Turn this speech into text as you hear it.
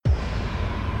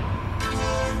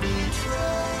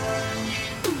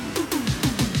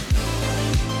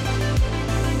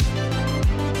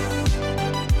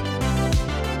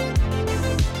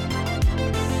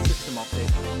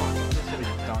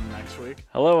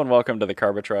Hello and welcome to the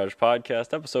Carbitrage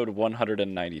Podcast, episode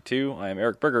 192. I am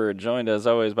Eric Berger, joined as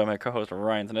always by my co-host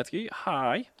Ryan Zanitsky.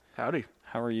 Hi. Howdy.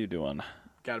 How are you doing?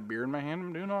 Got a beer in my hand.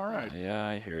 I'm doing all right. Yeah,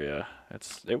 I hear you.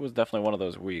 It was definitely one of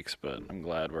those weeks, but I'm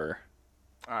glad we're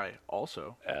I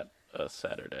also. at a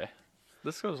Saturday.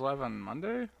 This goes live on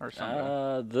Monday or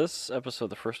Sunday? This episode,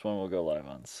 the first one, will go live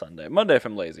on Sunday. Monday if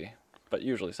I'm lazy, but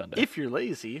usually Sunday. If you're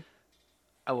lazy,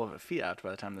 I will have a Fiat by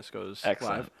the time this goes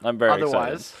Excellent. live. I'm very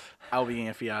Otherwise, I'll be getting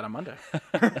a Fiat on Monday.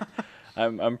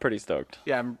 I'm pretty stoked.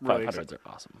 Yeah, I'm really 500s excited.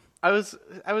 are awesome. I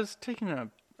was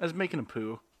making a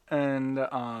poo, and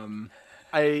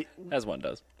I As one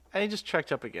does. just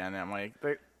checked up again. And I'm like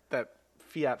that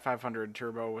Fiat 500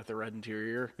 turbo with the red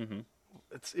interior. Mm-hmm.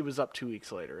 It was up 2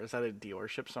 weeks later. It's at a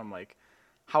dealership, so I'm like,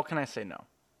 how can I say no?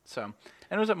 So, and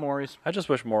it was at Maury's. I just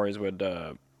wish Maury's would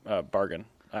bargain.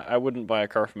 I wouldn't buy a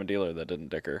car from a dealer that didn't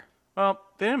dicker. Well,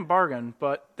 they didn't bargain,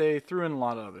 but they threw in a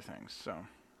lot of other things. So,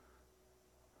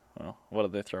 Well, what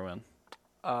did they throw in?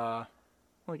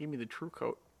 they gave me the True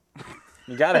Coat.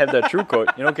 You gotta have that True Coat.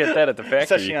 You don't get that at the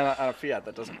Especially factory, on a Fiat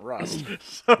that doesn't rust.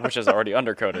 So, which is already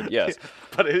undercoated. Yes,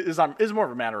 but it is more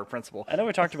of a matter of principle. I know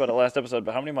we talked about it last episode,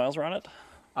 but how many miles were on it?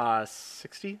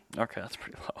 60? Okay, that's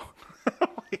pretty low.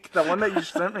 Like the one that you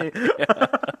sent me.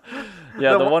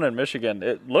 Yeah, the one- one in Michigan,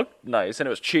 it looked nice and it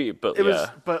was cheap, but It yeah,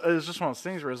 was just one of those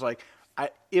things where it's like,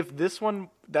 if this one,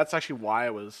 that's actually why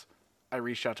I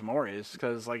reached out to Maury's,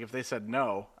 because like if they said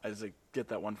no, I was like, get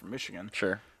that one from Michigan.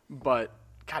 sure. But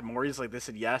God, Maury's like they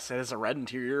said yes. It has a red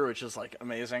interior, which is like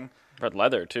amazing. Red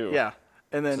leather too. Yeah,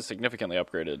 and then It's a significantly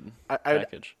upgraded I'd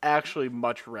package. actually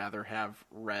much rather have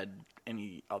red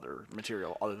any other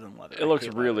material other than leather. It looks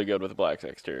really good with the black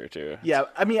exterior too. Yeah,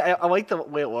 I mean, I like the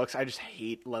way it looks. I just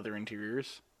hate leather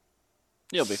interiors.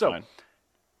 You'll be So, fine.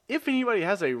 If anybody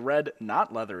has a red,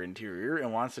 not leather interior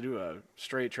and wants to do a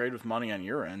straight trade with money on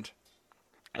your end,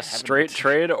 A straight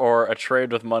trade or a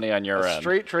trade with money on your a end?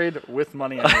 straight trade with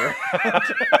money on your end.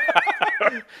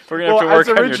 We're gonna have to work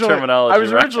on your terminology. I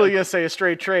was right? originally going to say a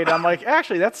straight trade. I'm like,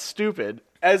 actually, that's stupid.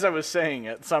 As I was saying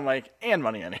it, so I'm like, and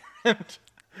money on your end.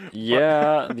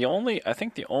 Yeah, I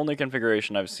think the only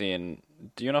configuration I've seen.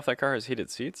 Do you know if that car has heated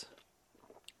seats?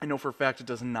 I know for a fact it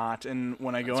does not. And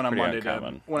when I go That's in on pretty Monday,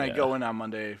 uncommon. I Yeah. go in on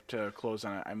Monday to close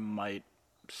on it, I might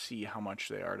see how much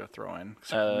they are to throw in.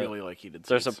 'Cause I really like heated seats.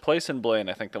 There's a place in Blaine,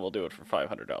 I think, that will do it for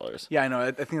 $500. Yeah, I know.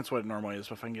 I think that's what it normally is,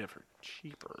 but if I can get it for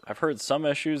cheaper. I've heard some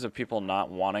issues of people not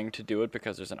wanting to do it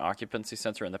because there's an occupancy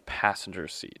sensor in the passenger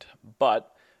seat.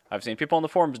 But I've seen people on the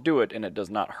forums do it, and it does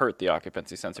not hurt the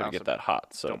occupancy sensor to get that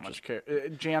hot. So Don't much care.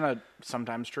 Jana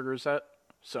sometimes triggers that.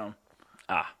 So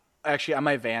ah, actually, on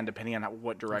my van, depending on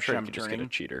what I'm direction sure you I'm could just get a turning,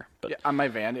 cheater. But yeah, on my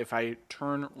van, if I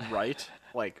turn right,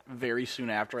 like very soon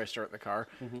after I start the car,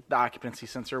 Mm-hmm. the occupancy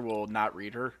sensor will not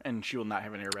read her, and she will not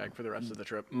have an airbag for the rest of the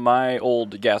trip. my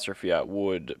old Gasser Fiat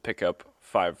would pick up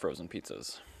 5 frozen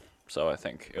pizzas. So I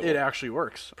think it It will actually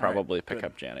works. probably Alright, pick good.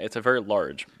 up Jana. It's a very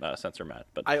large sensor mat.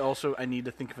 But I need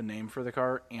to think of a name for the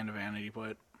car and a vanity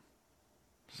plate.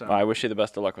 So I wish you the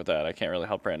best of luck with that. I can't really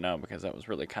help right now because that was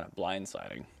really kind of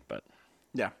blindsiding. But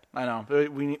yeah, I know.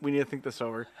 We need to think this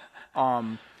over.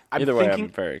 I'm either way, thinking,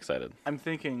 I'm very excited. I'm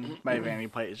thinking my vanity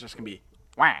plate is just gonna be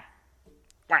wah,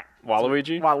 wah,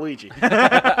 Waluigi? Waluigi.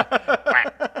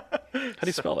 How do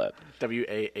you spell that?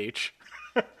 WAH.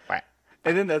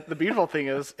 And then the beautiful thing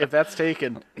is, if that's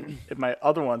taken, if my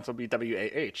other ones will be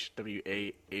WAH,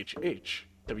 WAHH,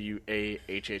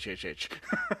 WAHHHH.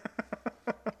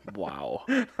 Wow.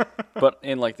 But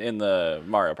in the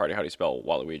Mario Party, how do you spell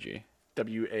Waluigi?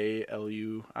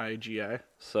 WALUIGI.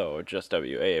 So just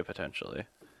WA potentially.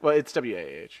 Well, it's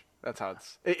WAH. That's how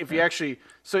it's. If you actually,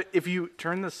 so if you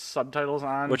turn the subtitles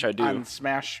on, Which I do. on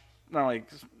Smash, no, like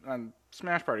on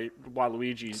Smash Party,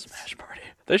 Waluigi. Smash Party.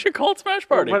 They should call it Smash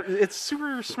Party. But it's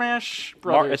Super Smash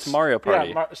Brothers. it's Mario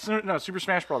Party. Yeah, no, Super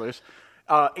Smash Brothers,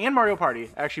 and Mario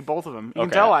Party. Actually, both of them. You can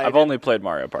Okay, tell I've only played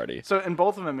Mario Party. So in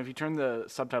both of them, if you turn the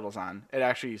subtitles on, it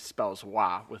actually spells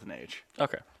 "wa" with an H.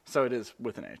 Okay. So it is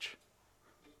with an H.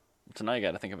 So now you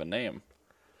got to think of a name.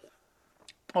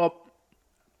 Well,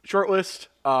 short list: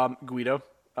 Guido,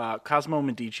 Cosmo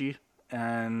Medici,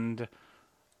 and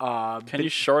Can you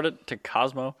short it to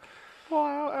Cosmo?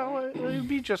 well, it would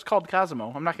be just called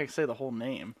Cosmo. I'm not going to say the whole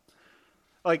name.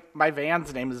 Like my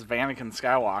van's name is Vanakin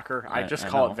Skywalker. I just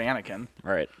call know. it Vanakin.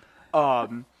 Right.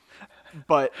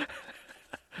 But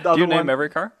the Do other you name one, every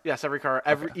car? yes, every car,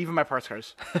 even my parts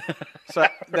cars. So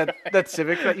that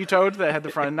Civic that you towed that had the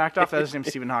front end knocked off, that is named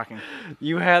Stephen Hawking.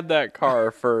 You had that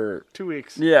car for 2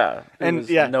 weeks. yeah, it And, was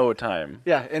yeah. no time.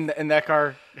 Yeah, and that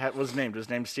car was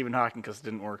named Stephen Hawking because it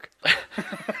didn't work.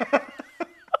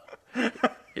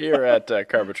 Here at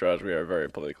Carbitrage, we are very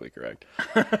politically correct.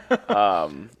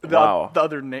 The Wow. the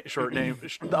other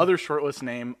shortlist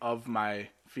name of my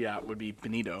Fiat would be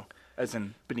Benito, as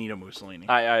in Benito Mussolini.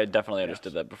 I definitely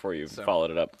understood that before you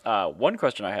followed it up. One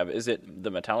question I have, is it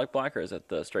the metallic black or is it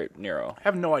the straight Nero? I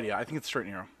have no idea. I think it's straight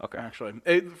Nero. Okay. Actually,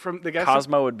 from the guys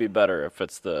Cosmo would be better if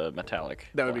it's the metallic.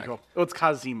 that would be black. cool. Oh, it's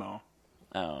Cosimo.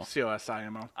 Oh.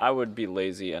 Cosimo. I would be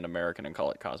lazy and American and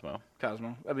call it Cosmo.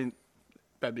 Cosmo. I mean,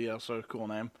 that'd be also a cool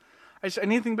name. I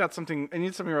need to think about something. I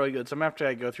need something really good. So I'm gonna have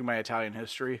to go through my Italian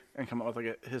history and come up with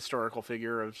like a historical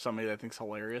figure of somebody that I think's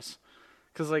hilarious.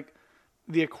 Because like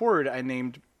the Accord, I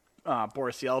named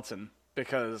Boris Yeltsin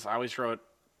because I always wrote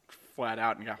flat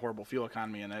out and got horrible fuel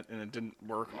economy in it, and it didn't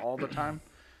work all the time.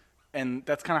 And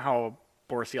that's kind of how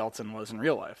Boris Yeltsin was in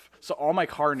real life. So all my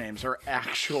car names are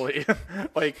actually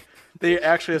like they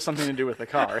actually have something to do with the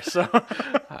car. So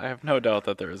I have no doubt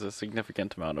that there is a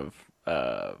significant amount of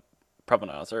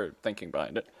provenance or thinking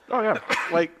behind it. oh yeah,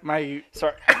 like my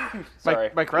Sorry.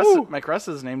 my crest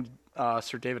is named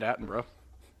Sir David Attenborough.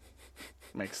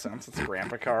 Makes sense. It's a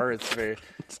grandpa car. It's very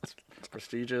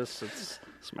prestigious. It's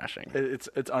Smashing. it's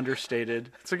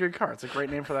understated. It's a good car. It's a great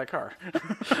name for that car.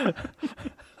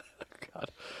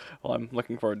 God. Well, I'm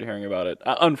looking forward to hearing about it.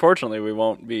 Unfortunately, we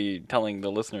won't be telling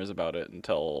the listeners about it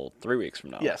until 3 weeks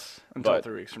from now. Yes, until But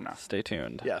 3 weeks from now. Stay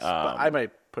tuned. Yes, but I might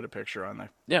put a picture on the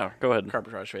Yeah, go ahead.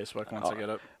 Carbitrage Facebook once I get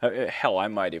it. Hell, I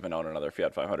might even own another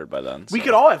Fiat 500 by then. We so.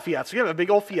 could all have Fiats. We have a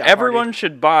big old Fiat. Everyone party.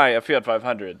 should buy a Fiat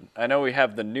 500. I know we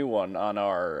have the new one on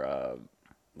our, what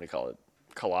do you call it,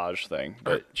 collage thing.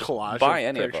 But just collage buy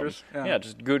of any pictures? of them. Yeah. Yeah,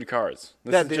 just good cars.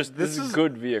 Yeah, This is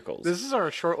good vehicles. This is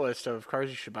our short list of cars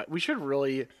you should buy. We should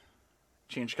really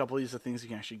change a couple of these to things you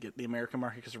can actually get in the American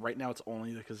market because right now it's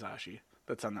only the Kazashi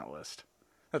that's on that list.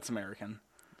 That's American.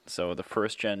 So the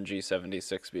first gen G70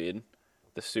 6-speed,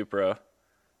 the Supra,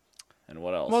 and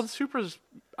what else? Well, the Supra's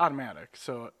automatic,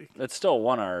 so It still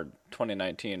won our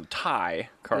 2019 tie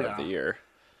car of the Yeah. year.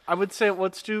 I would say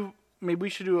maybe we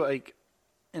should do like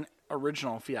an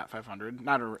original Fiat 500,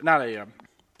 not a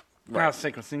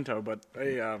Cinquecento, but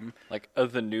a Like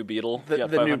the new Beetle the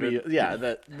Fiat new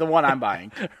 500. the one I'm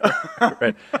buying.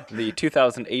 Right. The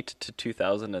 2008 to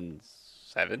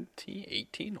 2017,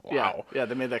 18. Wow. Yeah,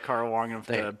 they made that car long enough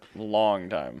to Long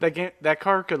time. that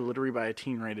car could literally buy a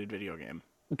teen-rated video game.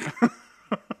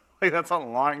 Like that's a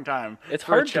long time. It's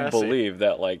for a hard to chassis. believe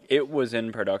that like it was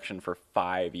in production for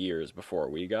 5 years before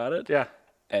we got it. Yeah,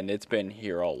 And it's been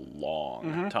here a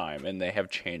long time, and they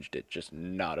have changed it just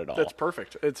not at all. that's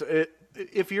perfect.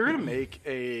 If you're gonna make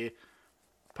a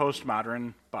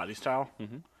postmodern body style,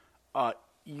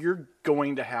 you're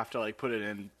going to have to like put it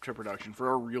into production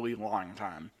for a really long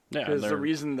time. Yeah, because and the they're-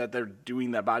 reason that they're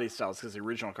doing that body style is because the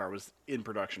original car was in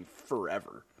production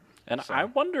forever. And I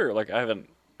wonder, like,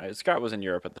 Scott was in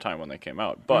Europe at the time when they came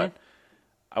out, but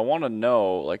I want to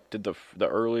know, like, did the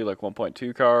early, like,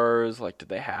 1.2 cars, like, did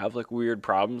they have, like, weird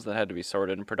problems that had to be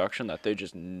sorted in production that they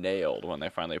just nailed when they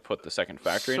finally put the second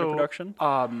factory into production?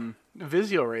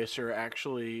 Vizio Racer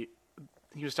actually,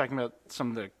 he was talking about some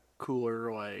of the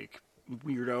cooler like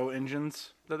weirdo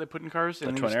engines that they put in cars. The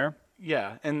and Twin Air?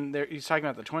 Yeah, and he's talking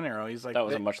about the Twin Arrow. He's like That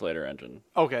was a much later engine.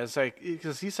 okay. It's like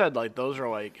because he said like those are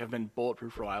like have been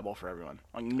bulletproof reliable for everyone.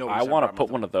 Like no, I want to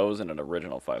put one of those in an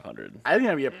original 500. I think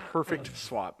that'd be a perfect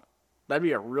swap. That'd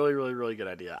be a really, really, really good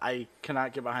idea. I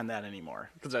cannot get behind that anymore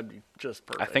because that'd be just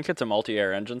perfect. I think it's a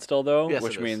multi-air engine still, though, Yes,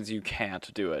 which it is. means you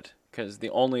can't do it because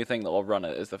the only thing that will run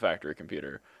it is the factory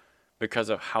computer because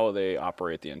of how they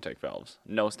operate the intake valves.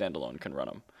 No standalone can run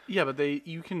them. Yeah, but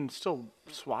you can still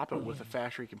swap it with a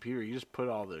factory computer. You just put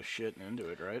all the shit into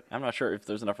it, right? I'm not sure if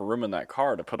there's enough room in that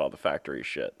car to put all the factory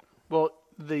shit. Well,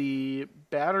 the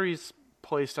battery's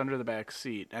placed under the back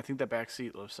seat. I think that back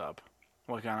seat lifts up,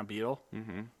 like on a Beetle.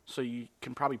 Mm-hmm. So you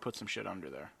can probably put some shit under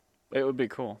there. It would be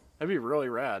cool. That'd be really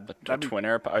rad. The That'd be twin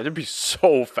air power. It'd be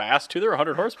so fast too. They're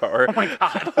 100 horsepower. oh my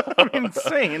god,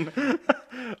 insane.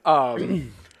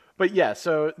 But yeah,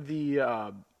 so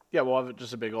we'll have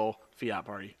just a big old Fiat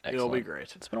party. It'll be Excellent.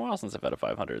 great. It's been a while since I've had a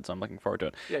 500, so I'm looking forward to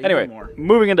it. Yeah, you anyway, need more.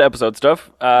 moving into episode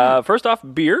stuff. First off,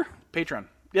 beer. Patreon.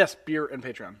 Yes, beer and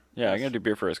Patreon. Yeah, yes. I'm going to do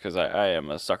beer first because I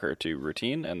am a sucker to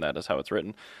routine, and that is how it's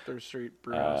written. Third Street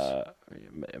Brewhouse.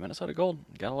 Minnesota Gold.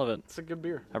 Gotta love it. It's a good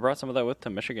beer. I brought some of that with to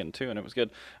Michigan, too, and it was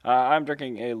good. I'm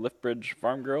drinking a Liftbridge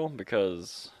Farm Grill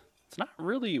because it's not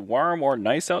really warm or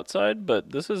nice outside,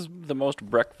 but this is the most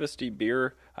breakfasty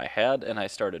beer I had, and I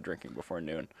started drinking before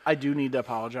noon. I do need to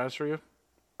apologize for you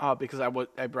because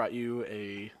I brought you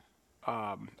a.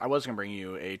 I was gonna bring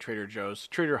you a Trader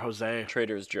Jose.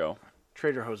 Trader's Joe.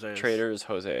 Trader Jose. Trader's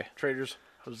Jose. Traders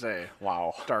Jose.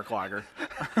 Wow. Dark lager.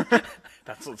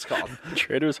 That's what it's called.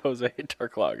 Trader's Jose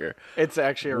Dark Lager. It's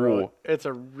actually Ooh. it's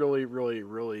a really, really,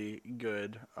 really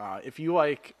good. If you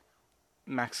like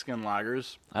Mexican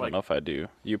lagers, I don't know if I do.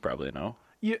 You probably know.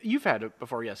 You've had it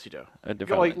before. Yes, you do. If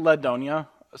You like Ledonia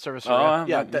Cerveceria. Oh,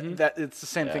 that it's the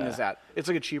same thing Yeah. as that. It's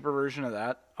like a cheaper version of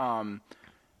that.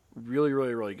 Really,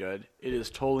 really, really good. It is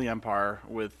totally on par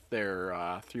with their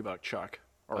 $3 Chuck.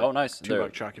 Or Oh, nice.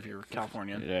 $2 Chuck if you're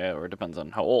Californian. Yeah, or it depends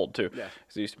on how old, too. Yeah.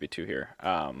 'Cause there used to be 2 here.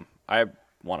 I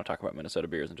want to talk about Minnesota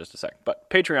beers in just a sec. But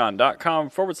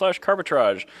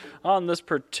patreon.com/Carbitrage. On this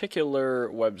particular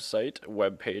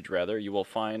webpage, you will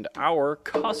find our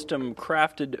custom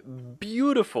crafted,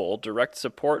 beautiful direct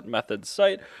support method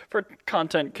site for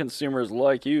content consumers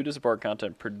like you to support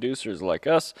content producers like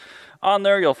us. On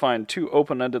there, you'll find 2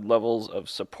 open-ended levels of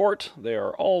support. They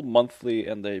are all monthly,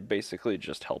 and they basically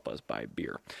just help us buy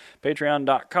beer.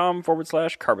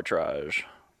 Patreon.com/Carbitrage.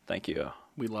 Thank you.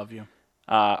 We love you.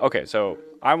 Okay, so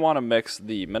I want to mix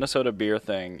the Minnesota beer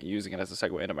thing, using it as a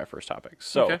segue into my first topic.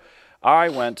 So Okay. I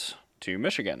went to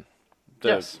Michigan.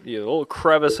 Yes. The little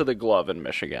crevice of the glove in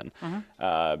Michigan.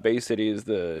 Mm-hmm. Bay City is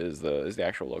the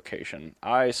actual location.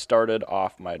 I started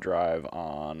off my drive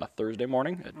on a Thursday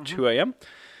morning at 2 a.m.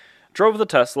 Drove the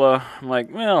Tesla. I'm like,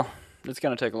 well, it's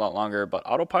going to take a lot longer, but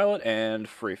autopilot and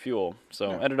free fuel. So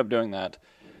ended up doing that.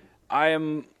 I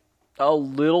am a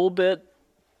little bit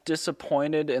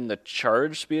disappointed in the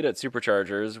charge speed at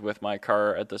superchargers with my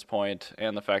car at this point,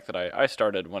 and the fact that I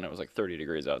started when it was like 30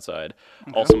 degrees outside.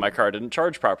 Also, my car didn't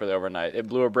charge properly overnight. It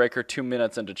blew a breaker 2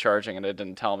 minutes into charging, and it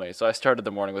didn't tell me. So I started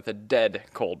the morning with a dead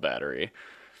cold battery.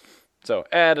 So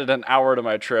added an hour to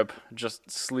my trip just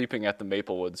sleeping at the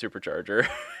Maplewood supercharger.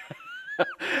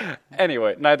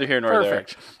 Anyway, neither here nor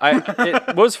Perfect. there.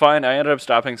 It was fine. I ended up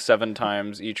stopping 7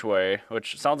 times each way,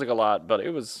 which sounds like a lot, but it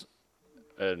was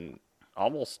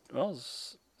almost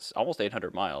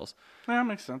 800 miles. Yeah, that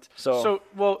makes sense. So-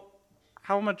 well,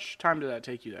 how much time did that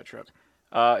take you, that trip?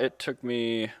 It took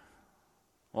me,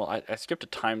 well, I skipped a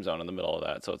time zone in the middle of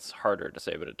that, so it's harder to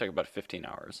say, but it took about 15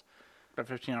 hours About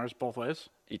 15 hours both ways?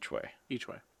 each way Each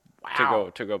way. Wow.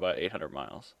 to go about 800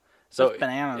 miles. So That's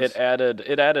bananas.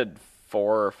 it added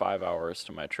 4 or 5 hours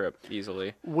to my trip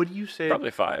easily. Would you say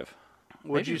Probably 5.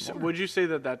 would maybe you more. would you say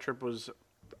that trip was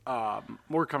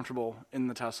more comfortable in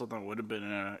the Tesla than it would have been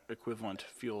in an equivalent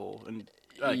fuel and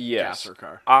Yes. gas or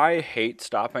car? I hate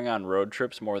stopping on road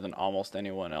trips more than almost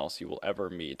anyone else you will ever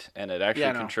meet, and it actually Yeah,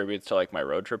 I know. contributes to like my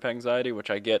road trip anxiety, which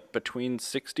I get between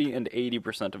 60 and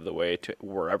 80% of the way to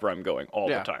wherever I'm going all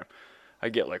Yeah. the time. I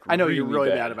get like I know you're really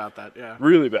bad bad about that. Yeah.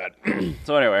 really bad.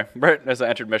 So anyway, right as I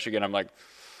entered Michigan, I'm like,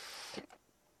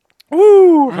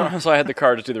 woo! So I had the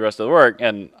car to do the rest of the work,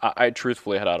 and I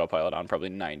truthfully had autopilot on probably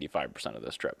 95% of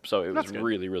this trip. So it was That's good.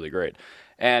 really, really great.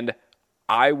 And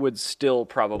I would still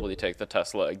probably take the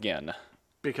Tesla again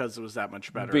Because it was that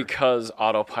much better. because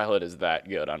autopilot is that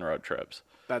good on road trips.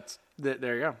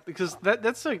 There you go. Because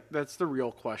that's the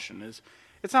real question. Is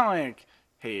it's not like,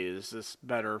 hey, is this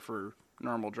better for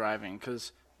normal driving?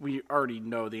 Because we already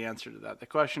know the answer to that. The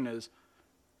question is,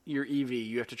 your EV,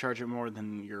 you have to charge it more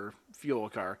than your fuel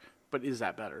car, but is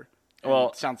that better? And Well,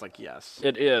 it sounds like yes.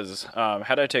 It is.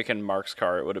 Had I taken Mark's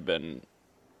car, it would have been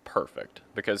perfect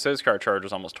because his car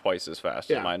charges almost twice as fast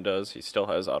Yeah. as mine does. He still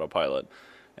has autopilot,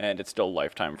 and it's still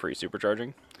lifetime free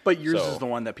supercharging. But yours so- is the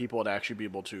one that people would actually be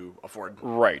able to afford.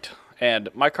 Right. And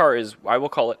my car is, I will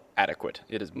call it adequate.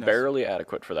 It is barely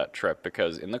adequate for that trip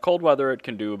because in the cold weather, it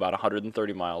can do about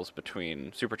 130 miles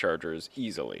between superchargers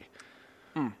easily.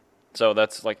 So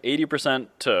that's like 80%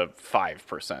 to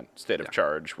 5% state of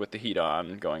charge with the heat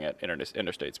on going at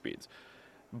interstate speeds.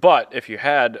 But if you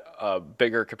had a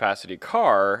bigger capacity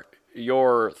car,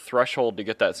 your threshold to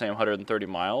get that same 130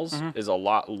 miles is a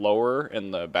lot lower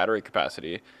in the battery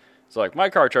capacity. So like my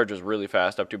car charges really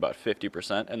fast up to about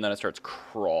 50%, and then it starts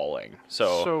crawling.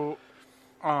 So,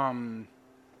 on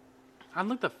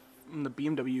like the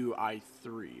BMW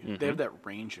i3, they have that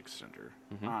range extender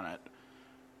on it.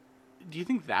 Do you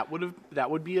think that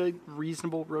would be a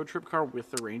reasonable road trip car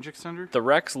with the range extender? The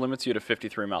Rex limits you to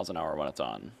 53 miles an hour when it's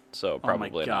on, so probably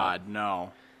oh my God,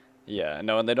 no. Yeah,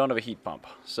 no, and they don't have a heat pump,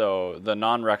 so the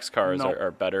non-Rex cars Nope.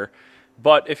 are better.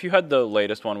 But if you had the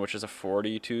latest one, which is a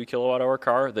 42 kilowatt hour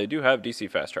car, they do have DC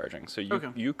fast charging, so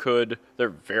you could. They're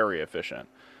very efficient.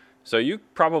 So you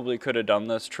probably could have done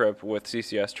this trip with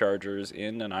CCS chargers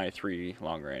in an i3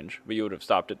 long range, but you would have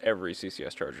stopped at every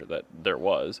CCS charger that there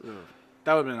was.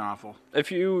 That would have been awful.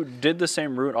 If you did the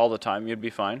same route all the time, you'd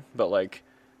be fine. But like,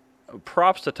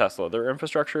 props to Tesla. Their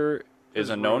infrastructure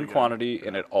is a known really good. quantity,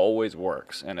 and it always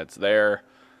works, and it's there.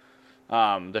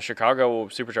 The Chicago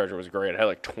supercharger was great. It had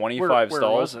like 25 Where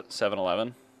stalls. was it?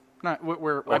 7-Eleven. Not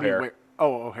where. O'Hare. Where?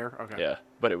 Oh, O'Hare. Okay. Yeah,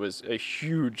 but it was a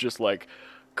huge, just like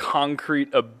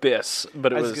concrete abyss.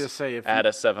 But it I was was gonna say, if at you-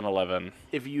 a 7-Eleven.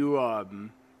 If you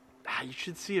you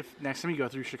should see if next time you go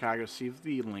through Chicago, see if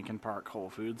the Lincoln Park Whole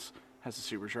Foods has a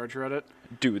supercharger at it.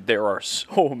 Dude, there are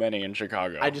so many in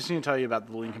Chicago. I just need to tell you about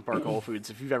the Lincoln Park Whole Foods.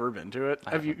 If you've ever been to it,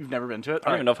 you've never been to it? I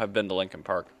don't even know if I've been to Lincoln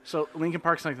Park. So Lincoln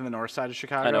Park's like in the north side of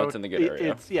Chicago. I know it's in the good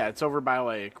area. It's over by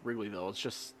like Wrigleyville. It's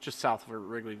just south of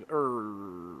Wrigleyville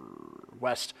or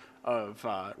west of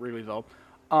Wrigleyville.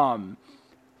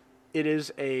 It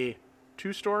is a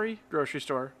 2-story grocery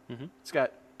store. Mm-hmm. It's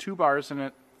got 2 bars in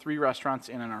it, 3 restaurants,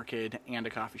 and an arcade and a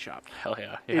coffee shop. Hell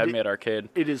yeah, you had me at arcade.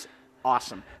 It is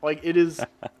awesome. Like it is.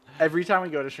 Every time we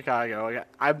go to Chicago, like,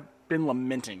 I've been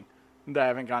lamenting that I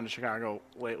haven't gone to Chicago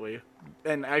lately.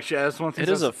 And actually, that's one thing. It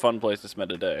is a fun place to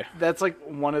spend a day. That's like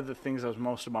one of the things I was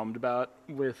most bummed about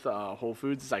with Whole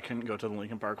Foods is I couldn't go to the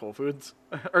Lincoln Park Whole Foods,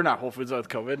 or not Whole Foods with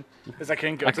COVID. Is I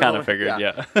couldn't go. I kind of figured,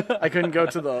 yeah. I couldn't go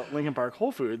to the Lincoln Park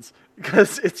Whole Foods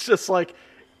because it's just like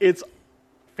it's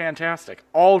fantastic.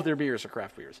 All of their beers are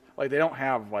craft beers. Like they don't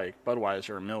have like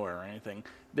Budweiser or Miller or anything.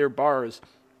 Their bars,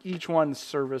 each one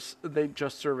they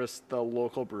just service the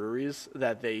local breweries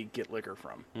that they get liquor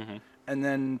from. Mm-hmm. And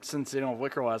then since they don't have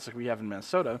liquor laws like we have in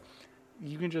Minnesota,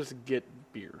 you can just get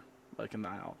beer like in the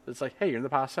aisle. It's like, hey, you're in the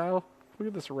pasta aisle. Look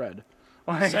at this red.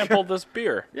 Like, Sample this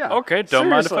beer. Yeah. Okay, don't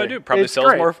mind if I Seriously. do. Probably It's sells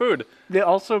great. more food. They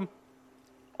also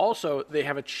they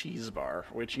have a cheese bar,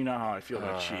 which you know how I feel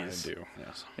about cheese. I do,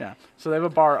 yes. Yeah. So they have a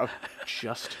bar of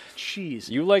just cheese.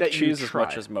 You like that cheese as try.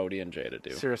 much as Modi and Jada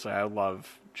do. Seriously, I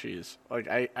love cheese. Like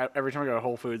I every time I go to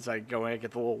Whole Foods, I go and I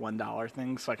get the little $1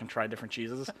 thing so I can try different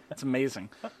cheeses. It's amazing.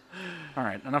 All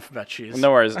right, enough about cheese.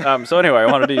 No worries. So anyway,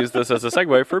 I wanted to use this as a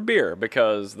segue for beer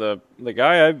because the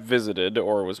guy I visited,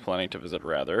 or was planning to visit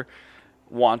rather,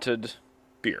 wanted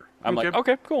beer. I'm like,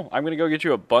 okay, cool. I'm going to go get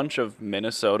you a bunch of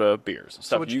Minnesota beers.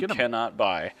 Stuff what'd you you get 'em? cannot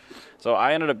buy. So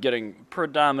I ended up getting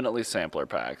predominantly sampler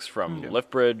packs from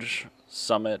Liftbridge,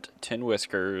 Summit, Tin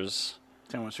Whiskers.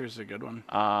 Tin Whiskers is a good one.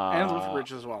 And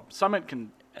Liftbridge as well. Summit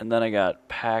can... And then I got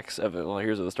packs of it. Well,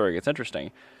 here's where the story gets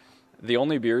interesting. The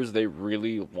only beers they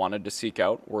really wanted to seek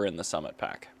out were in the Summit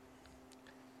pack.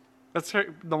 That's the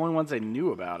only ones they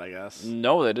knew about, I guess.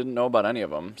 No, they didn't know about any of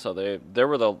them. So they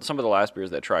were some of the last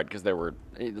beers they tried because they were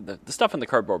the stuff in the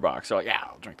cardboard box. So like, yeah,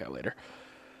 I'll drink that later.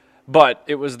 But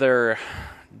it was their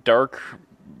dark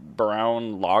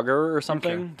brown lager or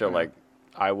something. Okay. They're like,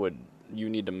 you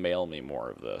need to mail me more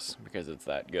of this because it's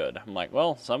that good. I'm like,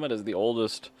 well, Summit is the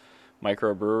oldest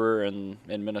microbrewer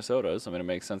in Minnesota, so I mean, it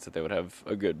makes sense that they would have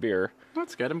a good beer.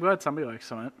 That's good. I'm glad somebody likes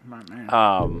Summit.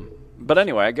 Man. But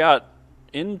anyway, I got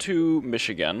into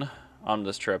Michigan on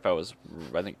this trip. I was,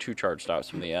 I think, 2 charge stops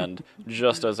from the end,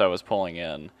 just as I was pulling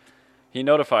in. He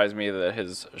notifies me that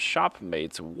his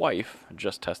shopmate's wife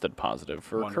just tested positive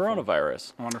for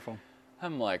coronavirus. Wonderful.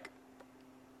 I'm like,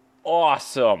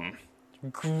 awesome.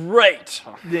 Great.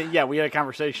 Yeah, we had a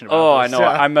conversation about Oh, I this. know.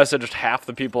 Yeah. I messaged half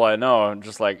the people I know. I'm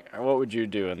just like, what would you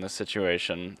do in this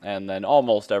situation? And then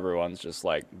almost everyone's just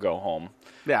like, go home.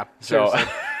 Yeah, So,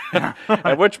 seriously.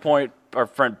 at which point, our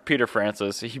friend Peter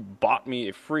Francis, he bought me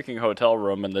a freaking hotel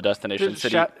room in the destination Dude,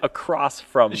 city across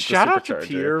from Shout the out to Supercharger.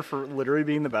 Peter for literally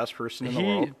being the best person in the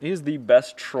world. He's the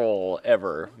best troll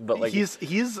ever. But like,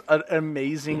 He's an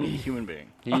amazing human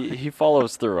being. he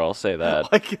follows through. I'll say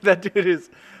that. Like that dude is.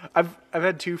 I've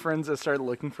had 2 friends that started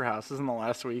looking for houses in the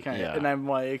last week, and I'm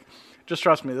like, just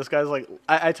trust me. This guy's like,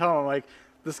 I tell him like,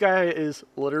 this guy is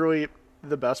literally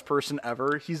the best person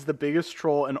ever. He's the biggest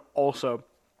troll, and also,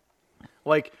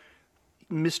 like,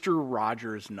 Mr.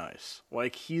 Rogers nice.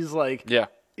 Like he's like, Yeah.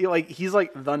 like he's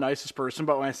like the nicest person.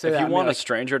 But when I say If that, you I mean, want a like,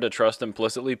 stranger to trust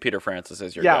implicitly, Peter Francis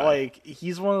is your yeah, guy. like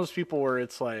he's one of those people where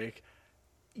it's like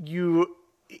you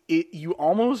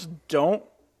almost don't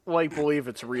like believe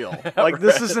it's real. Like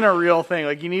this isn't a real thing.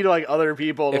 Like you need like other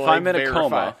people to if like I'm in verify. a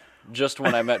coma, just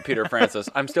when I met Peter Francis,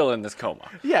 I'm still in this coma.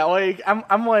 Yeah, like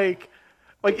I'm like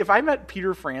if I met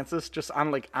Peter Francis just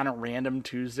on a random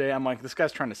Tuesday, I'm like, this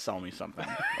guy's trying to sell me something.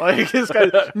 Like this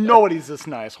guy, nobody's this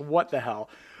nice. What the hell?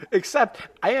 Except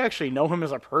I actually know him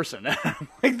as a person. I'm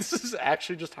like, this is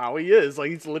actually just how he is. Like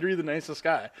he's literally the nicest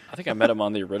guy. I think I met him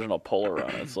on the original Polar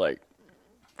Run. It's like,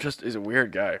 he's a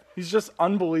weird guy. He's just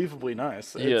unbelievably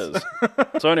nice. He is.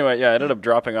 So anyway, yeah, I ended up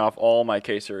dropping off all my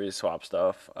K-Series swap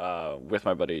stuff with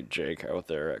my buddy Jake out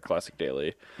there at Classic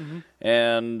Daily. Mm-hmm.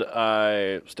 And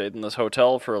I stayed in this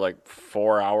hotel for like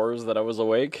 4 hours that I was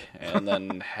awake and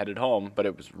then headed home. But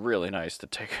it was really nice to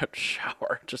take a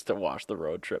shower just to wash the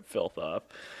road trip filth off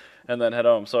and then head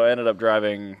home. So I ended up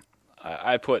driving,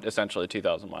 I put essentially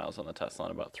 2,000 miles on the Tesla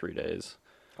in about 3 days.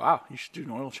 Wow, you should do an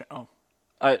oil change. Oh.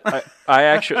 I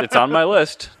actually, it's on my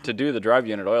list to do the drive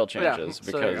unit oil changes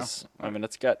so there you because, I mean,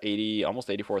 it's got almost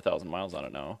 84,000 miles on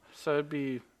it now. So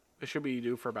it should be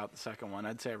due for about the second one.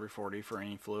 I'd say every 40 for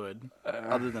any fluid,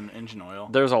 other than engine oil.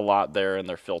 There's a lot there, and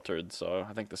they're filtered, so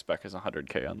I think the spec is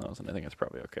 100K on those, and I think it's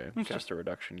probably okay. It's just a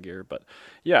reduction gear. But,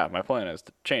 yeah, my plan is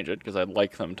to change it because I'd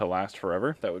like them to last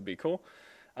forever. That would be cool.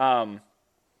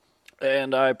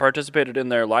 And I participated in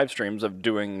their live streams of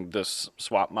doing this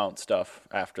swap mount stuff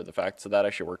after the fact, so that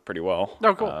actually worked pretty well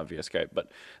Oh, cool. Via Skype.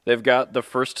 But they've got the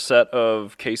first set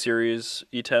of K-Series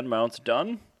E10 mounts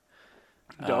done.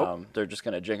 Dope. They're just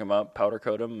going to jig them up, powder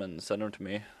coat them, and send them to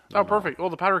me. Oh, perfect. Well,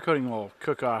 the powder coating will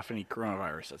cook off any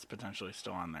coronavirus that's potentially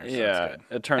still on there. So Yeah, that's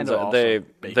good. it turns And it'll out also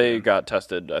bake they in. got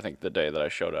tested, I think, the day that I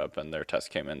showed up, and their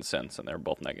test came in since, and they were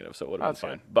both negative, so it would have That's been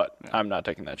fine. good. But I'm not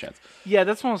taking that chance. Yeah,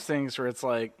 that's one of those things where it's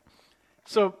like,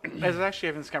 so I was actually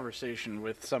having this conversation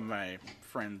with some of my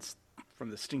friends from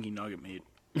the Stinky Nugget Meat,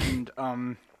 and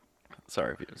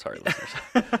Sorry, listeners.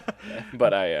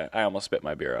 But I almost spit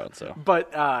my beer out, so. but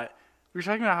we were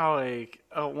talking about how like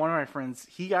one of my friends,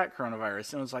 he got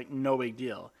coronavirus and it was like no big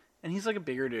deal, and he's like a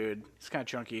bigger dude, he's kind of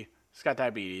chunky, he's got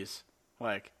diabetes,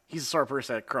 like he's the sort of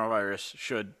person that coronavirus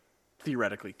should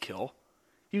theoretically kill.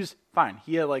 He was fine.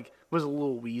 He had was a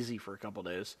little wheezy for a couple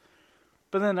days.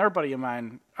 But then our buddy of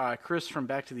mine, Chris from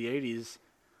back to the 80s,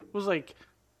 was like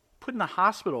put in the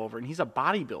hospital over, and he's a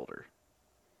bodybuilder.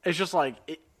 It's just like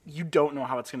you don't know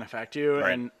how it's going to affect you,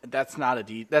 Right. and that's not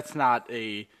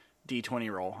a D20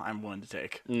 role I'm willing to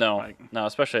take. No,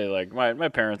 especially like my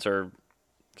parents are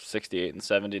 68 and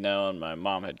 70 now, and my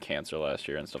mom had cancer last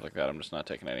year and stuff like that. I'm just not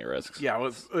taking any risks. Yeah,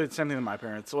 well, it's same thing with my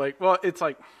parents. Well, it's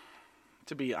like,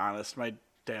 to be honest, my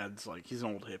dad's he's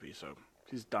an old hippie, so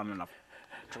he's done enough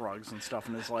drugs and stuff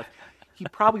in his life. He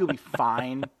probably will be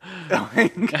fine.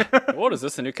 What is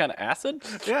this, a new kind of acid?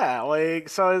 Yeah,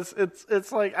 so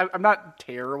it's like I'm not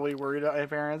terribly worried about my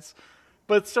parents,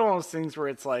 but it's still one of those things where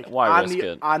it's like Why on risk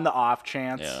the it? on the off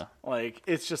chance, Yeah.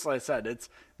 It's just like I said, it's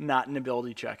not an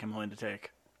ability check I'm willing to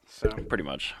take. So Pretty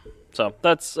much. So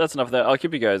that's enough of that. I'll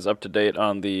keep you guys up to date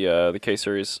on the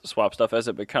K-Series swap stuff as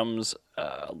it becomes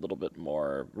a little bit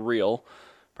more real,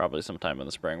 probably sometime in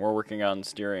the spring. We're working on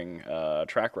steering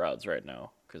track rods right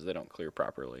now because they don't clear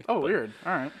properly. weird.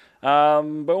 All right.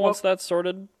 But once that's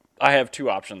sorted, I have two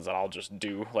options that I'll just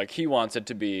do. Like, he wants it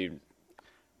to be,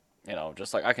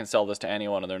 just like I can sell this to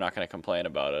anyone and they're not going to complain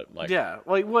about it. Like, Yeah,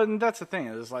 and that's the thing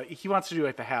is he wants to do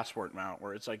the Hasport mount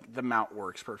where it's like the mount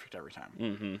works perfect every time.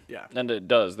 Mm-hmm. Yeah, and it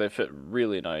does. They fit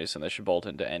really nice, and they should bolt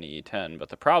into any E10. But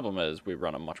the problem is we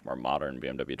run a much more modern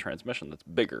BMW transmission that's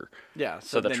bigger. yeah.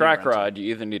 So the then you track rent it. rod,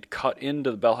 you either need to cut into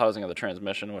the bell housing of the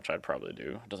transmission, which I'd probably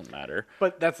do. It doesn't matter.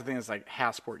 But that's the thing is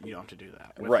Hasport, you don't have to do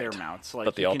that with Right. their mounts.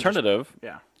 But the you can just- alternative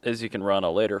yeah. is you can run a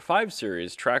later 5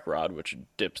 Series track rod, which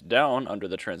dips down under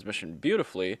the transmission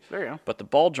beautifully. There you go. But the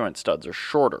ball joint studs are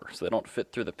shorter, so they don't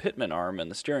fit through the pitman arm in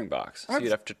the steering box. So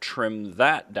you'd have to trim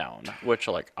that down, which,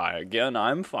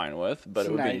 I'm fine with, but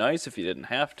it would be nice if you didn't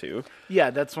have to. Yeah,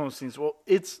 that's one of those things. Well,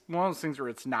 it's one of those things where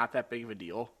it's not that big of a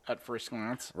deal at first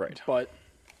glance. Right. But,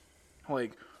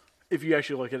 if you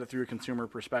actually look at it through a consumer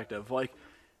perspective,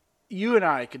 you and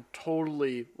I could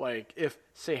totally, if,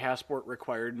 say, Hasport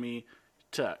required me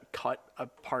to cut a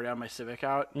part out of my Civic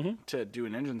out to do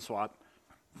an engine swap,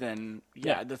 then,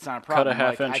 Yeah. that's not a Cut problem. a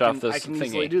half inch off this I can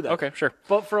easily thingy. do that. Okay, sure.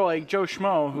 But for, Joe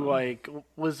Schmo, who,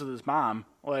 lives with his mom,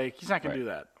 he's not going to do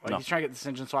that. No. He's trying to get this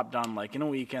engine swap done, in a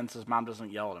weekend so his mom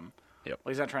doesn't yell at him. Yep.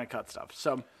 He's not trying to cut stuff.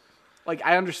 So,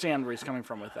 I understand where he's coming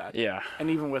from with that. Yeah. And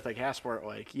even with,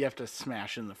 Hasport, you have to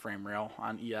smash in the frame rail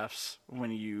on EFs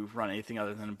when you run anything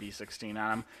other than a B16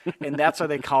 on them. And that's why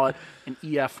they call it an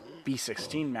EF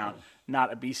B16 mount,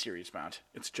 not a B-Series mount.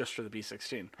 It's just for the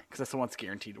B16, because that's the one that's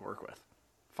guaranteed to work with.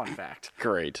 Fun fact.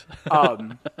 Great.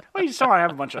 You just don't want to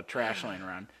have a bunch of trash laying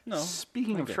around. No,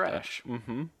 Speaking of get trash,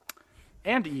 and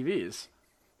EVs,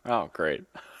 Oh, great.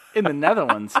 in the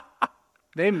Netherlands,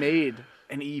 they made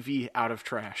an EV out of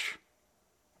trash.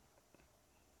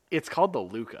 It's called the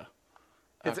Luca.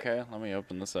 Okay, let me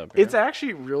open this up here. It's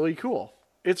actually really cool.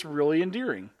 It's really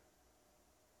endearing.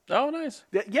 Oh, nice.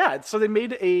 Yeah, so they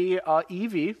made a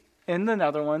EV in the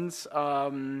Netherlands.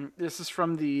 This is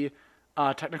from the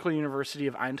Technical University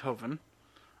of Eindhoven.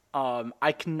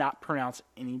 I cannot pronounce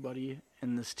anybody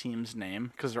in this team's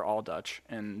name because they're all Dutch,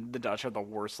 and the Dutch are the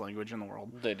worst language in the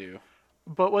world. They do.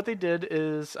 But what they did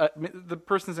is, the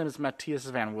person's name is Matthias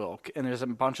van Wilk, and there's a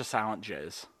bunch of silent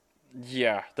J's.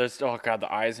 Yeah, there's, the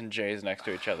I's and J's next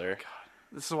to each other.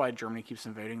 This is why Germany keeps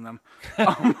invading them.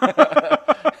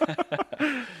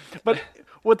 But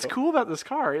what's cool about this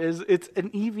car is it's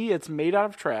an EV. It's made out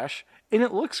of trash, and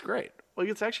it looks great. Like,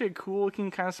 it's actually a cool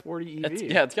looking kind of sporty EV.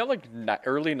 It's got like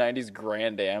early '90s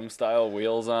Grand Am style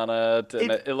wheels on it,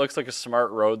 and it looks like a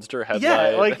smart roadster headlight.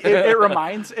 Yeah, like it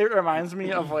reminds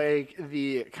me of like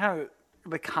the kind of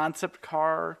the concept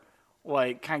car,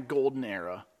 like kind of golden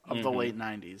era of the late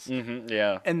 '90s.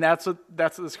 Yeah, And that's what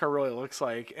this car really looks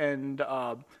like. And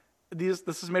this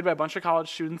is made by a bunch of college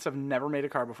students have never made a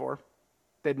car before.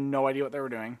 They had no idea what they were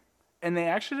doing, and they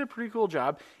actually did a pretty cool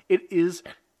job. It is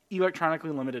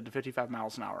electronically limited to 55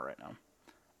 miles an hour right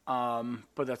now.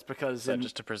 But that's because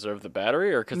just to preserve the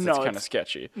battery, or because it's kind of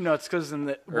sketchy. No, it's because in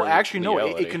the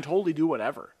legality. it can totally do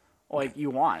whatever like you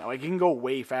want. Like, it can go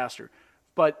way faster.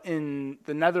 But in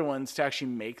the Netherlands, to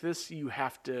actually make this, you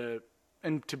have to,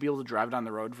 and to be able to drive it on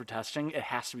the road for testing, it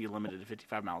has to be limited to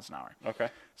 55 miles an hour. Okay.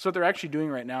 So what they're actually doing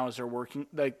right now is they're working,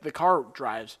 like, the car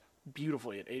drives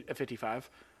beautifully at 55,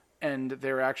 and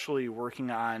they're actually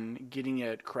working on getting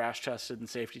it crash tested and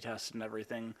safety tested and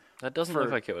everything. That doesn't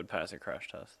look like it would pass a crash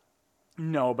test.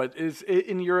 No, but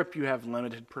in Europe you have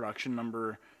limited production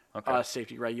number.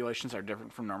 Safety regulations are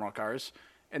different from normal cars,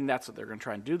 and that's what they're going to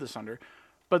try and do this under.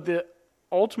 But the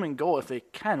ultimate goal, if they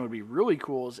can, would be really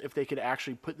cool, is if they could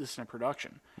actually put this in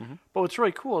production. But what's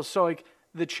really cool is, so like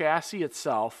the chassis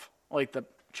itself, like the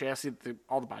chassis that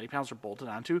all the body panels are bolted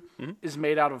onto, is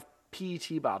made out of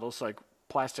PET bottles, like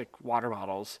plastic water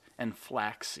bottles, and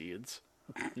flax seeds.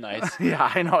 Nice. Yeah,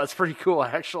 I know, it's pretty cool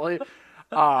actually.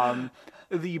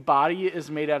 The body is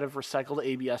made out of recycled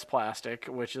ABS plastic,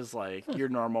 which is like your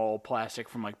normal plastic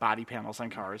from like body panels on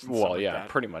cars. And stuff like that.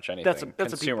 Pretty much anything. That's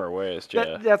consumer waste.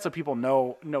 Yeah, that's what people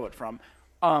know it from.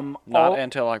 Not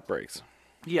anti-lock brakes.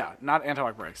 Yeah, not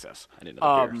anti-lock brakes. Yes. I need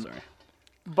another beer. Sorry.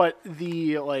 But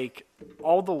the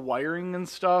all the wiring and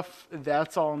stuff,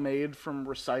 that's all made from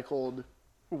recycled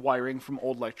wiring from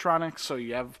old electronics. So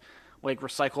you have like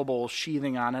recyclable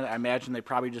sheathing on it. I imagine they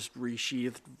probably just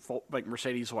resheathed like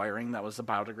Mercedes wiring that was the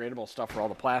biodegradable stuff where all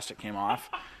the plastic came off.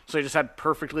 So you just had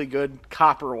perfectly good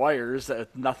copper wires that had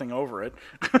nothing over it.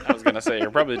 I was gonna say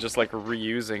you're probably just like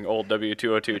reusing old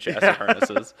W202 chassis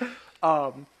harnesses.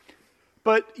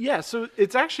 But yeah, so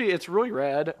it's really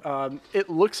rad. It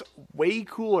looks way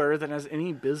cooler than has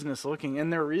any business looking,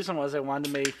 and their reason was they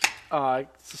wanted to make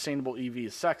sustainable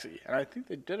EVs sexy, and I think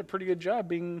they did a pretty good job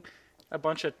being a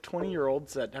bunch of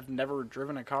 20-year-olds that have never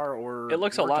driven a car or. It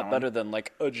looks a lot better than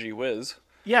like a Gee Whiz.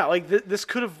 Yeah, like this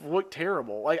could have looked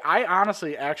terrible. Like, I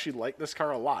honestly actually like this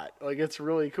car a lot. Like, it's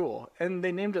really cool. And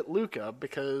they named it Luca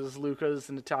because Luca is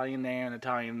an Italian name, and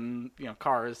Italian,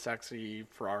 cars, sexy,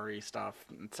 Ferrari stuff,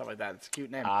 and stuff like that. It's a cute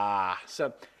name.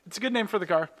 So it's a good name for the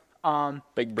car.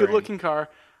 Big brain. Good looking car.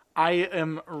 I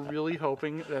am really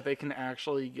hoping that they can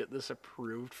actually get this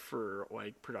approved for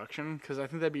like production, because I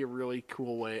think that'd be a really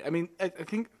cool way. I mean, I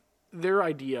think their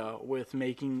idea with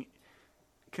making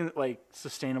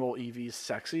sustainable EVs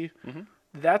sexy,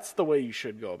 that's the way you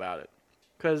should go about it.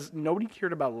 Because nobody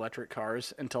cared about electric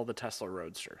cars until the Tesla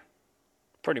Roadster.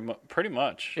 Pretty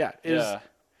much. Yeah.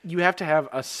 You have to have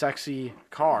a sexy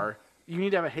car. You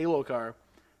need to have a halo car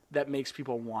that makes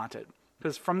people want it.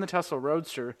 Because from the Tesla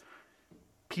Roadster,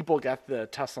 people get the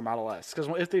Tesla Model S. Because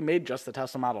if they made just the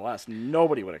Tesla Model S,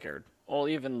 nobody would have cared. Well,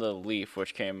 even the Leaf,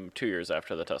 which came 2 years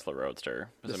after the Tesla Roadster,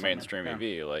 was a mainstream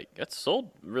EV. Like, it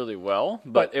sold really well,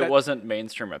 but it wasn't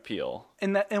mainstream appeal.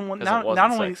 Not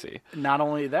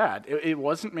only that, it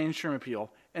wasn't mainstream appeal,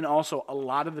 and also a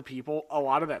lot of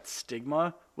that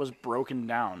stigma was broken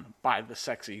down by the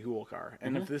sexy cool car.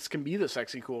 And if this can be the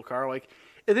sexy cool car, like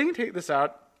if they can take this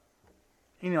out.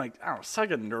 I don't know, it's like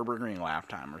a Nürburgring lap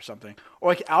time or something. Or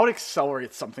like out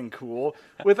accelerate something cool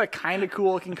with a kind of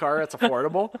cool looking car that's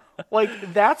affordable.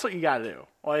 Like, that's what you gotta do.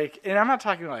 Like, and I'm not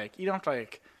talking like, you don't have to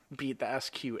like beat the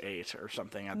SQ8 or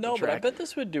something at the track. No, but I bet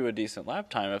this would do a decent lap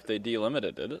time if they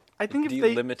delimited it. I think if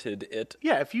they delimited it.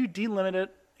 Yeah, if you delimit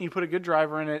it, you put a good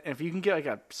driver in it, and if you can get like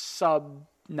a sub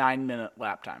 9-minute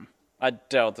lap time. I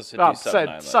doubt this would do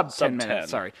sub 10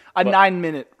 minutes. Sorry, a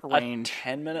 9-minute range. A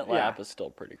 10-minute lap is still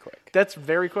pretty quick. That's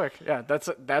very quick. Yeah, that's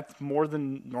more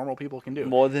than normal people can do.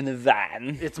 More than a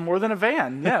van. It's more than a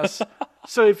van. Yes.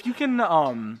 So if you can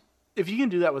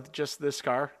do that with just this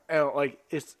car,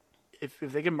 if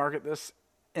they can market this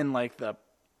in like the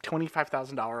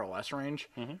 $25,000 or less range.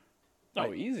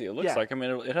 Oh, easy. It looks like. I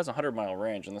mean, it has a 100-mile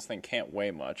range, and this thing can't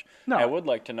weigh much. No. I would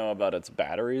like to know about its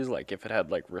batteries, like if it had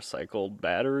like recycled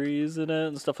batteries in it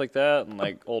and stuff like that, and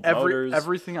like old motors.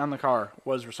 Everything on the car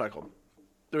was recycled.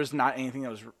 There was not anything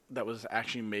that was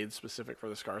actually made specific for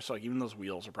this car. So like even those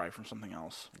wheels are probably from something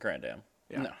else. Grand Am.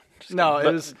 Yeah. No,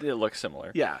 it looks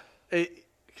similar. Yeah. I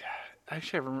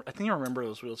think I remember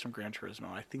those wheels from Gran Turismo.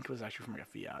 I think it was actually from like a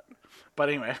Fiat. But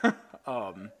anyway,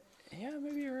 Yeah,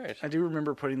 maybe you're right. I do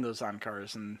remember putting those on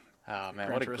cars, and Oh man,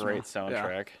 Gran what a Turismo. great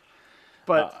soundtrack.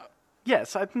 but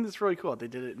yes, I think it's really cool. They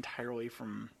did it entirely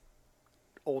from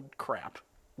old crap,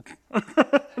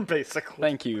 basically.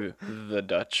 Thank you, the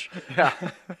Dutch. Yeah.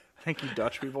 Thank you,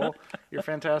 Dutch people. You're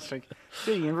fantastic.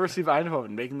 See, University of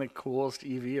Eindhoven making the coolest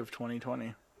EV of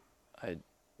 2020.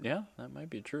 Yeah, that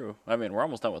might be true. I mean, we're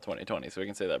almost done with 2020, so we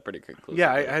can say that pretty conclusively.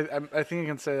 Yeah, I think I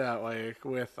can say that like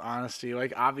with honesty.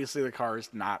 Like obviously the car is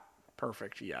not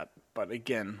perfect yet, but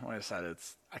again, like I said,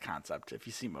 it's a concept. If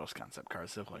you see most concept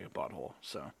cars, they look like a butthole.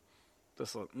 So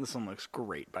this one looks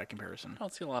great by comparison. I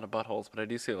don't see a lot of buttholes, but I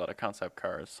do see a lot of concept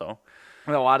cars. So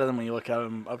And a lot of them, when you look at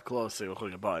them up close, they look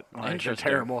like a butt. Like they're Interesting.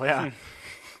 terrible. Yeah,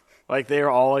 like they are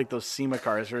all like those SEMA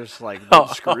cars. There's like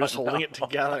those screws holding it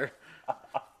together.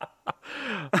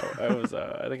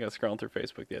 I think I was scrolling through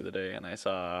Facebook the other day, and I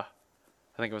saw,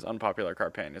 I think it was Unpopular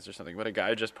Car Companions or something, but a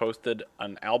guy just posted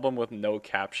an album with no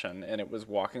caption, and it was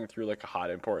walking through like a Hot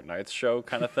Import Nights show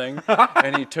kind of thing,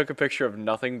 and he took a picture of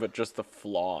nothing but just the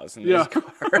flaws in these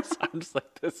cars. I'm just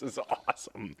like, this is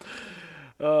awesome.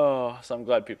 Oh, so I'm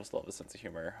glad people still have a sense of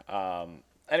humor.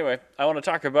 Anyway, I want to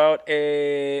talk about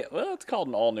it's called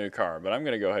an all-new car, but I'm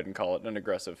going to go ahead and call it an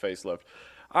aggressive facelift.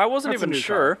 I wasn't That's a even new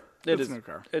sure. car. It That's is. a new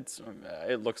car.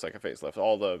 It looks like a facelift.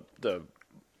 All the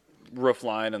roof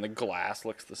line and the glass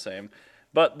looks the same.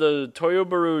 But the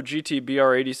Toyobaru GT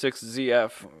BR86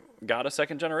 ZF got a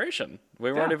second generation.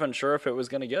 We weren't even sure if it was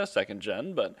going to get a second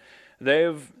gen, but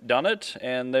they've done it,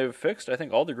 and they've fixed, I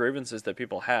think, all the grievances that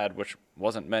people had, which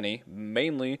wasn't many.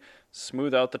 Mainly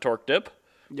smooth out the torque dip.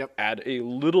 Yep. Add a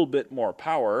little bit more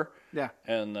power. Yeah.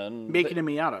 And then Make it a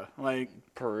Miata. Like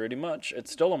pretty much. It's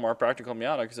still a more practical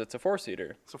Miata because it's a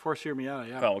four-seater. it's a 4-seater Miata.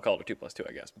 Yeah. Well, we'll call it a 2+2,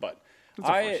 I guess. But It's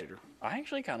a four-seater. I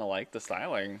actually kind of like the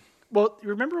styling. Well,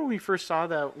 remember when we first saw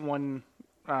that one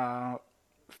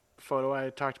photo I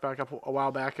talked about a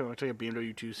while back, and it looked like a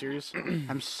BMW 2 Series?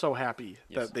 I'm so happy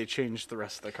that they changed the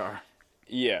rest of the car.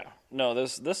 Yeah. No,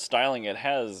 this styling,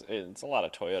 it's a lot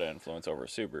of Toyota influence over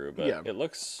Subaru, but it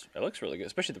looks really good,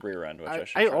 especially the rear end,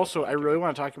 which I really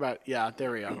want to talk about. Yeah,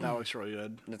 there we go. That looks really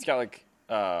good. It's got like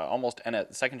almost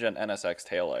second-gen NSX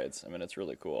taillights. I mean, it's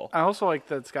really cool. I also like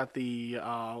that it's got the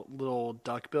little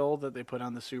duckbill that they put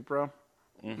on the Supra.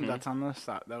 That's on this.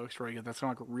 That looks really good. That's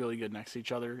going to look really good next to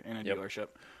each other in a dealership.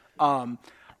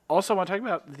 Also, I want to talk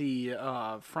about the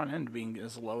front end being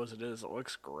as low as it is. It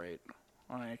looks great.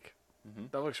 Like,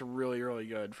 that looks really, really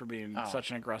good for being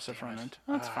such an aggressive front end.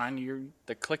 That's fine.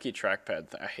 The clicky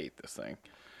trackpad, I hate this thing.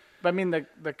 But I mean,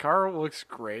 the car looks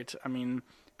great. I mean,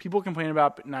 people complain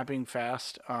about not being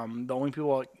fast. The only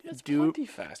people that do plenty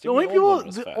fast. the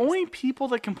only people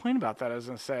that complain about that, I was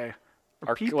gonna say,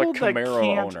 Are people like that Camaro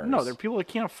can't. owners. No, they're people that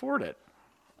can't afford it.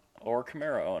 Or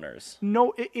Camaro owners.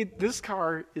 No, this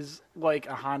car is like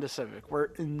a Honda Civic, where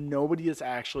nobody has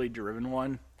actually driven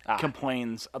one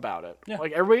complains about it. Yeah.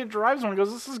 Like everybody that drives one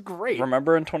goes, "This is great."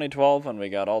 Remember in 2012 when we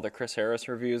got all the Chris Harris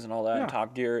reviews and all that in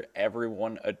Top Gear?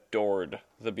 Everyone adored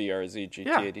the BRZ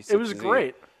GT86Z. It was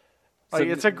great. Like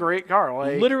it's a great car.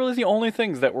 Like literally the only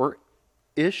things that were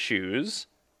issues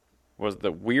was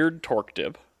the weird torque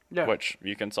dip, which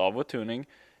you can solve with tuning,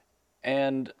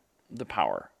 and the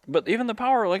power. But even the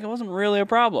power, like, it wasn't really a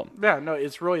problem. Yeah, no,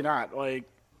 it's really not. Like,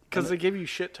 because they give you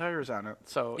shit tires on it.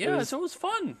 So so it was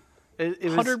fun. It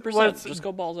was 100%. Just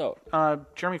go balls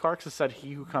out. Jeremy Clarkson said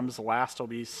he who comes last will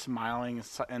be smiling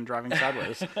and driving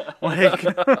sideways. Like,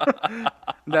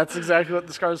 that's exactly what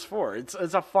this car is for. It's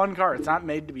a fun car. It's not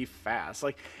made to be fast.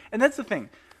 Like, and that's the thing.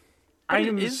 It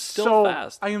is still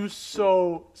fast. I am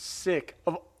so sick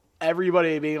of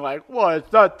everybody being like, well,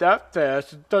 it's not that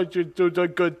fast. It doesn't do the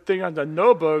good thing on the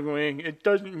Nürburgring. It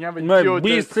doesn't have a My deal with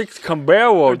this. V6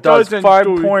 Camaro does does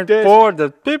 5.4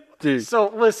 to 50.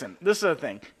 So listen, this is the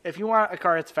thing. If you want a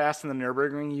car that's fast in the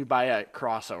Nürburgring, you buy a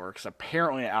crossover, because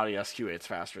apparently an Audi SQ8 is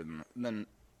faster than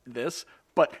this.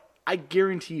 But I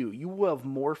guarantee you will have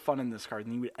more fun in this car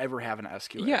than you would ever have in an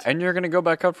SQ8. Yeah, and you're going to go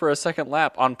back up for a second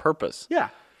lap on purpose. Yeah.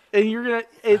 And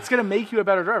it's gonna make you a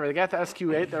better driver. They got the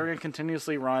SQ8, they're gonna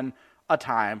continuously run a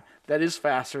time that is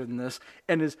faster than this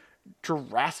and is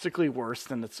drastically worse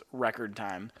than its record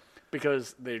time,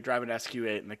 because they drive an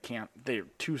SQ8 and they're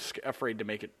too afraid to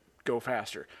make it go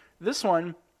faster. This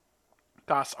one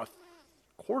costs a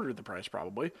quarter of the price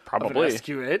probably of an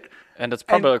SQ8. And it's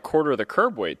probably a quarter of the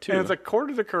curb weight too. And it's a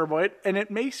quarter of the curb weight, and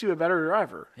it makes you a better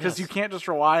driver, because you can't just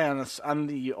rely on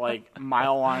the like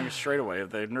mile long straightaway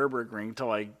of the Nürburgring to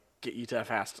like get you to a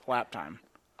fast lap time.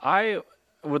 I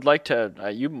would like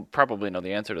to. You probably know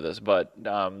the answer to this, but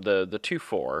the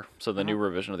 2.4, so the new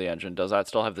revision of the engine, does that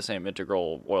still have the same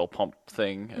integral oil pump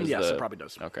thing? As Yes, the, it probably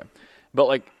does. Okay, but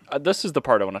like this is the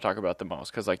part I want to talk about the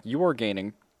most because like you are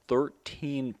gaining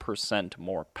 13%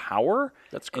 more power.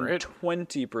 That's great. And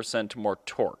 20% more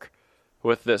torque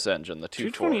with this engine, the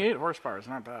 2.4. 228 horsepower is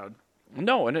not bad.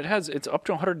 No, and it's up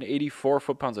to 184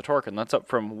 foot-pounds of torque, and that's up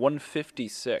from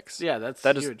 156. Yeah,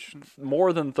 that is huge.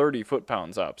 more than 30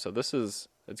 foot-pounds up. So it's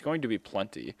going to be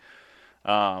plenty.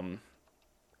 I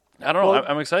don't know. Well,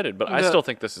 I'm excited, but I still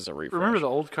think this is a refresh. Remember the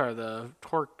old car, the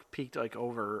torque peaked like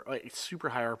over like super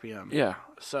high RPM. Yeah,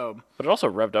 So but it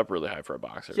also revved up really high for a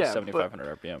boxer. Yeah,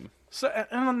 7,500 RPM. So,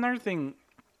 and another thing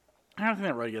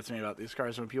that really gets me about these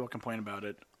cars when people complain about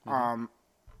it,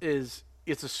 is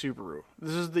it's a Subaru.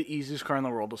 This is the easiest car in the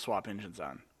world to swap engines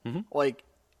on. Like,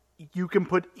 you can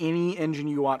put any engine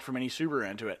you want from any Subaru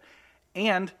into it.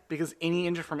 And because any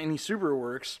engine from any Subaru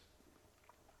works,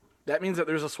 that means that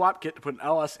there's a swap kit to put an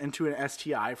LS into an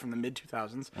STI from the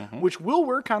mid-2000s, which will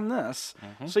work on this.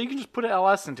 So you can just put an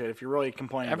LS into it if you're really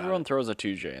complaining about Everyone it. throws a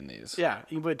 2J in these. Yeah,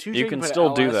 you can put a 2J, You can put an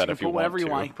still do LS, that you if can you put whatever want you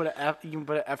to. want. You can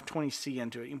put an F20C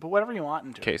into it. You can put whatever you want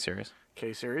into it. K-Series.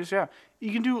 K-Series, yeah.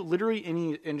 You can do literally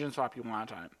any engine swap you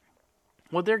want on it.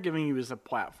 What they're giving you is a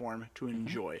platform to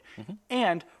enjoy.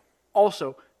 And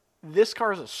also, this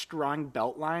car has a strong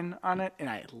belt line on it, and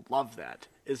I love that.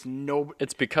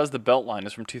 It's because the belt line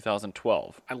is from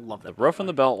 2012. I love that. The roof and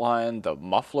the belt line, the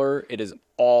muffler, it is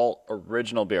all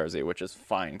original BRZ, which is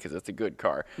fine because it's a good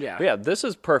car. Yeah. But yeah, this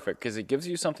is perfect because it gives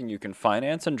you something you can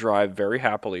finance and drive very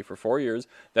happily for 4 years.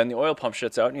 Then the oil pump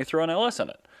shits out and you throw an LS in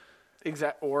it.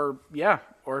 Or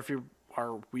if you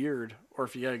are weird, or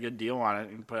if you get a good deal on it,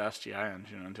 you can put an STI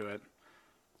engine into it.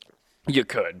 You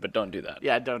could, but don't do that.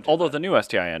 Yeah, don't do Although the new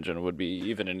STI engine would be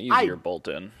even an easier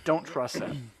bolt-in. Don't trust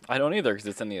that. I don't either because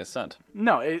it's in the Ascent.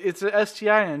 No, it's an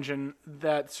STI engine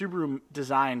that Subaru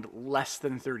designed less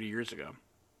than 30 years ago.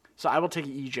 So I will take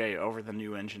an EJ over the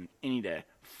new engine any day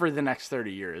for the next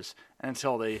 30 years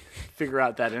until they figure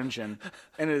out that engine,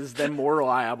 and it is then more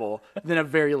reliable than a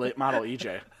very late model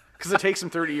EJ. Because it takes them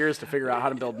 30 years to figure out how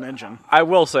to build an engine. I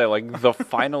will say, like, the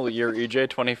final year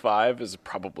EJ25 is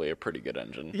probably a pretty good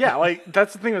engine. Yeah, like,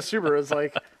 that's the thing with Subaru is,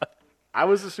 like, I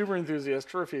was a Subaru enthusiast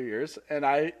for a few years, and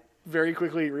I very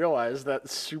quickly realized that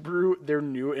Subaru, their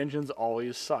new engines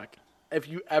always suck. If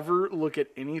you ever look at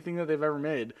anything that they've ever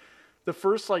made, the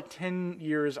first, 10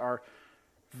 years are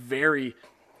very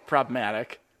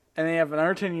problematic. And they have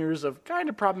another 10 years of kind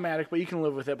of problematic, but you can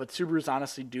live with it. But Subaru's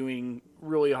honestly doing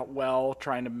really well,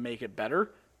 trying to make it better.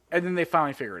 And then they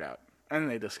finally figure it out. And then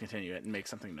they discontinue it and make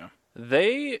something new.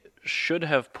 They should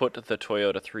have put the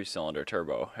Toyota 3-cylinder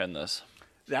turbo in this.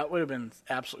 That would have been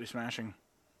absolutely smashing.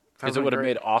 Because it would have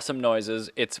made awesome noises.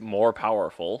 It's more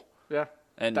powerful. Yeah.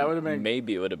 And that would have been,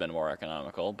 maybe it would have been more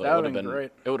economical, but that it would would have been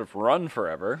great. It would have run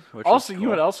forever. Which also, is you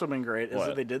know cool. what also been great is What?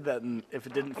 that they did that, and if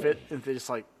it didn't fit, if they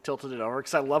just tilted it over.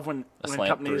 Because I love when slant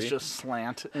companies 3. just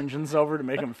slant engines over to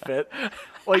make them fit.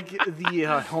 Like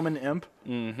the Hillman Imp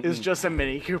is just a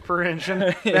Mini Cooper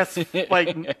engine that's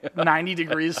 90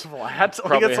 degrees flat.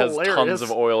 Probably it's has hilarious. tons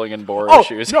of oiling and bore Oh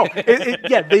issues. no!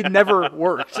 They never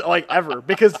worked ever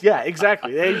because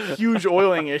exactly. They had huge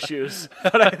oiling issues,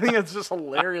 but I think it's just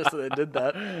hilarious that they did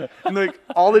that. And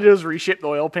all they did was reshape the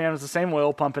oil pan. It's the same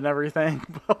oil pump and everything,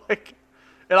 but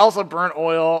it also burnt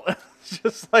oil. It's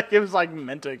just it was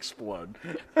meant to explode.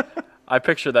 I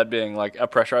picture that being like a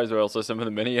pressurized oil system for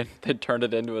the Mini, and they turned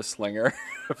it into a slinger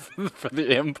for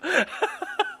the Imp.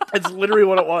 It's literally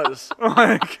what it was.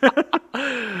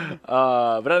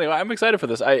 But anyway, I'm excited for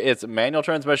this. It's a manual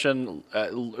transmission.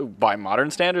 By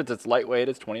modern standards, it's lightweight.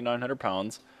 It's 2,900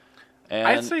 pounds. And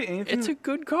I'd say anything. it's a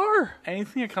good car.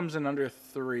 Anything that comes in under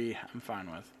 3, I'm fine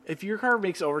with. If your car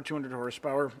makes over 200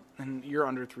 horsepower and you're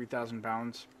under 3,000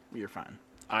 pounds, you're fine.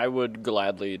 I would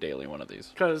gladly daily one of these.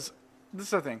 Because this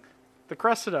is the thing. The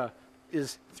Cressida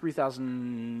is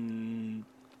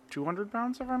 3,200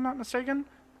 pounds, if I'm not mistaken.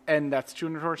 And that's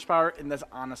 200 horsepower, and that's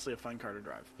honestly a fun car to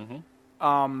drive.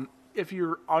 If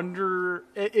you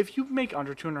make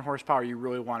under 200 horsepower, you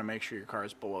really want to make sure your car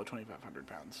is below 2,500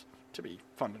 pounds to be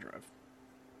fun to drive.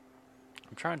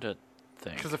 I'm trying to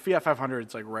think. Because the Fiat 500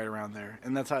 is right around there,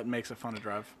 and that's how it makes it fun to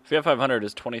drive. Fiat 500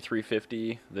 is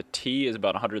 2,350. The T is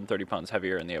about 130 pounds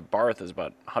heavier, and the Abarth is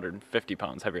about 150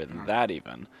 pounds heavier than that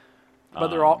even. But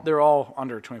they're all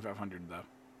under 2,500 though.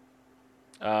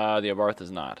 The Abarth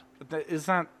is not. Is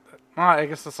that? Well, I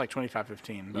guess that's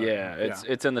 2,515. Yeah,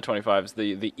 it's in the 25s.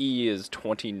 The E is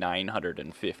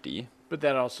 2,950. But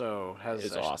that also has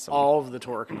It's awesome. all of the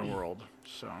torque in the world.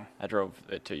 So I drove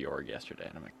it to York yesterday,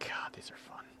 and I'm like, God, these are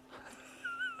fun.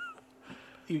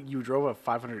 You drove a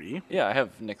 500e? Yeah, I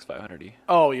have Nick's 500e.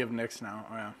 Oh, you have Nick's now.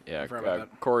 Oh, yeah. Yeah, I forgot about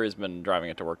that. Corey's been driving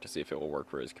it to work to see if it will work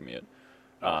for his commute.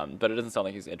 But it doesn't sound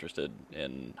like he's interested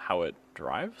in how it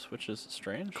drives, which is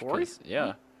strange. Corey?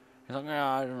 Yeah. He's like, yeah,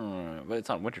 I don't know. But it's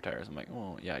on winter tires. I'm like,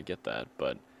 well, yeah, I get that.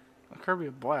 But The car would be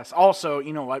a blast. Also,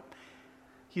 you know what?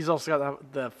 He's also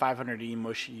got the 500e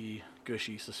mushy,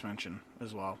 gushy suspension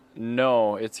as well.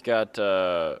 no, it's got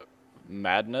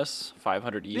Madness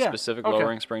 500e Yeah, specific okay.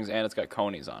 lowering springs, and it's got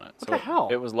Conies on it. What the hell?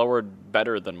 It was lowered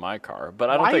better than my car. But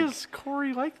I don't Why think. is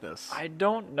Corey like this? I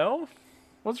don't know.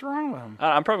 What's wrong with him?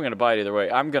 I'm probably going to buy it either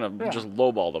way. I'm going to Yeah. just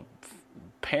lowball the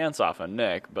pants off of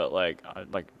Nick, but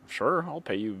sure, I'll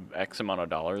pay you X amount of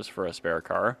dollars for a spare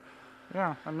car.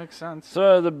 Yeah, that makes sense.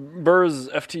 So the Burz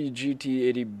FT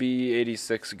GT80B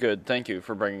 86, good. Thank you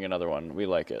for bringing another one. We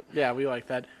like it. Yeah, we like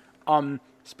that.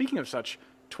 Speaking of such,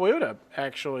 Toyota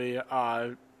actually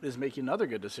is making another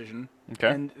good decision. Okay.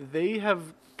 And they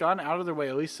have gone out of their way,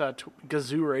 at least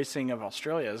Gazoo Racing of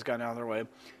Australia has gone out of their way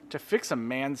to fix a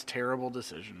man's terrible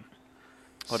decision.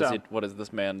 What has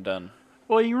this man done?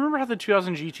 Well, you remember how the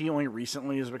 2000 GT only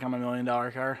recently has become $1 million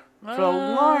car? For a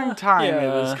long time, it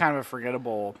was yeah. kind of a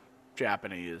forgettable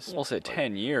Japanese. We'll say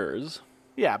 10 years.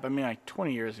 Yeah, but I mean, like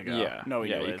 20 years ago. Yeah. No,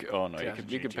 yeah. you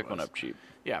You could pick one up cheap.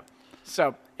 Yeah.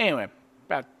 So, anyway,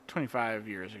 about 25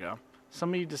 years ago,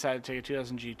 somebody decided to take a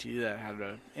 2000 GT that had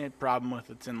a problem with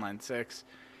its inline six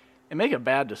and make a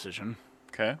bad decision.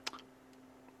 Okay.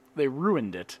 They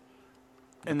ruined it.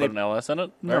 And put an LS in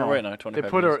it? No, Or wait, no,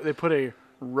 25 they put a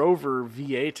Rover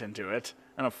V8 into it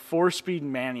and a 4-speed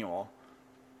manual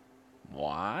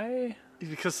Why?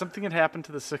 because something had happened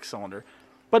to the 6-cylinder.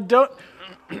 But don't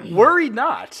worry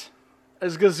not,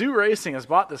 as Gazoo Racing has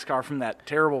bought this car from that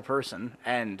terrible person,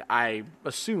 and I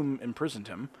assume imprisoned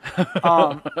him.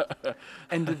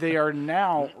 And they are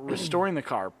now restoring the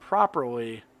car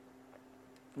properly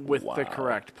with the Wow.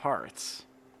 correct parts.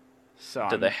 So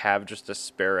Do they have just a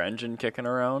spare engine kicking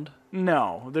around?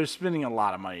 No, they're spending a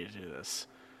lot of money to do this.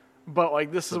 But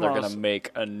like this So is they're one of going to those,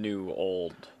 make a new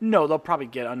old. no, they'll probably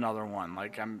get another one.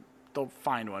 They'll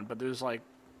find one, but there's a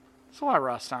lot of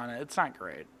rust on it. It's not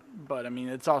great, but I mean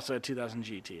it's also a 2000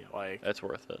 GT. That's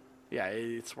worth it. Yeah,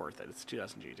 it's worth it. It's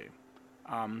 2000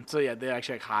 GT. So yeah, they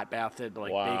actually hot bathed it to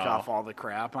bake Wow. off all the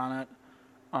crap on it.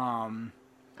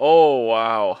 Oh,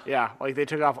 wow. Yeah, they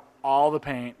took off all the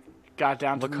paint, got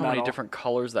down Look to how the many metal. different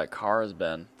colors that car has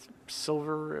been.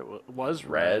 Silver. It was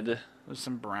Red. There's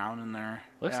some brown in there.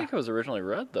 Looks Yeah. like it was originally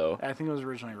red, though. I think it was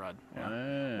originally red.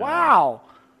 Yeah. Wow. Wow.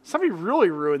 Somebody really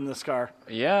ruined this car.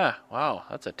 Yeah. Wow.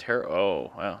 That's a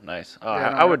Oh, wow. Nice. Oh, Yeah,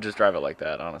 I would just drive it like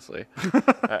that, honestly.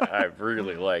 I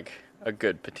really like a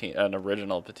good patina, an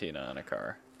original patina on a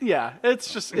car. Yeah,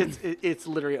 it's just it's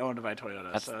literally owned by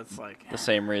Toyota, so it's like The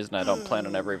same reason I don't plan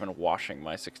on ever even washing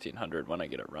my 1600 when I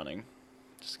get it running.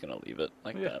 Just gonna leave it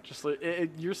like yeah, that. just your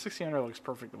 1600 looks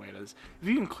perfect the way it is. If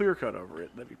you can clear coat over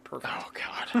it, that'd be perfect. Oh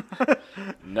God.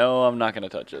 No, I'm not gonna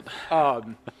touch it.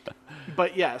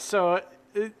 But yeah, so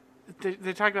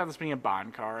they talk about this being a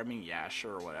Bond car. I mean, yeah,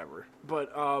 sure, whatever.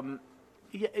 But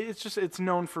yeah, it's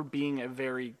known for being a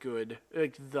very good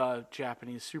the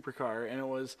Japanese supercar, and it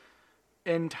was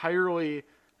entirely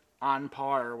on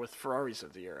par with Ferraris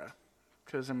of the era.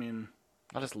 Because I mean,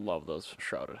 I just love those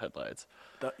shrouded headlights.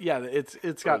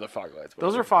 it's Or got the fog lights.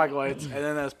 those are whatever. fog lights, and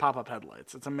then there's pop-up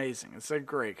headlights. It's amazing. It's a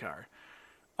great car.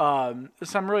 So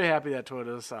I'm really happy that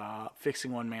Toyota's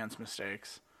fixing one man's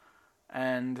mistakes,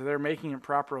 and they're making it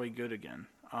properly good again.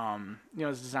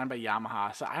 It's designed by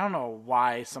Yamaha, so I don't know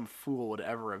why some fool would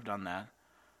ever have done that.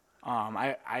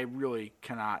 I really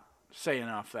cannot say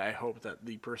enough that I hope that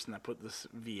the person that put this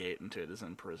V8 into it is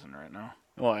in prison right now.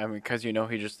 Well, I mean, because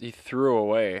he threw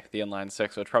away the inline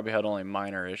six, which probably had only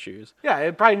minor issues. Yeah,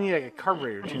 it probably needed a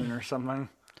carburetor tune or something,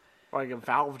 or a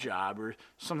valve job or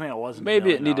something that wasn't.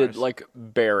 Maybe it $1 needed million.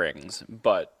 bearings,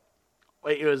 but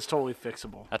It was totally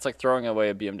fixable. that's like throwing away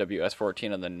a BMW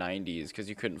S14 in the 90s because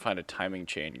you couldn't find a timing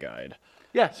chain guide.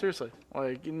 Yeah, seriously.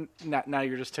 Now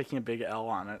you're just taking a big L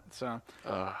on it. So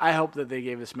I hope that they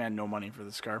gave this man no money for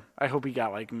this car. I hope he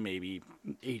got maybe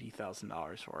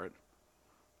 $80,000 for it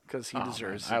because he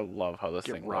deserves I to love how this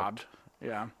get thing robbed. looked.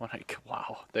 Yeah,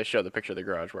 Wow. They showed the picture of the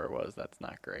garage where it was. That's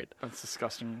not great. that's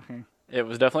disgusting looking. It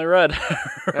was definitely red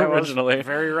It was originally.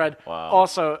 very red. Wow.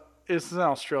 Also, this is in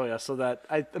Australia, so that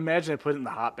I imagine they put it in the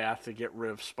hot bath to get rid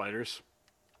of spiders.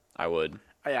 I would.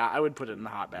 Yeah, I would put it in the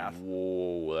hot bath.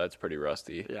 Whoa, that's pretty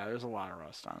rusty. Yeah, there's a lot of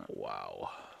rust on it. Wow.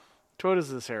 Toyotas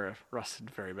this era rusted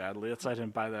very badly. That's why I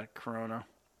didn't buy that Corona.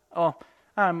 Oh,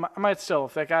 I might still.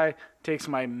 If that guy takes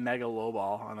my mega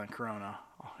lowball on the Corona,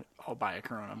 I'll buy a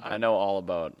Corona. I know all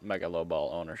about mega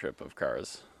lowball ownership of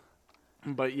cars.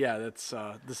 But yeah, that's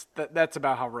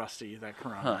about how rusty that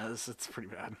Corona is. It's pretty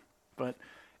bad. But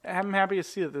I'm happy to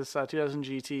see that this 2000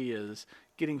 GT is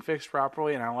getting fixed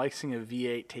properly, and I like seeing a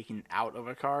V8 taken out of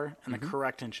a car and the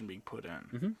correct engine being put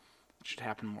in. It should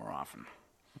happen more often.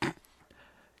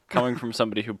 Coming from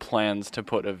somebody who plans to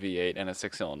put a V8 in a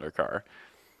 6-cylinder car.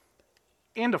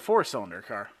 And a 4-cylinder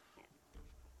car.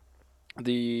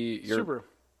 Subaru.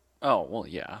 Oh, well,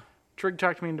 yeah. Trig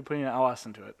talked me into putting an LS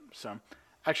into it. So,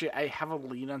 actually, I have a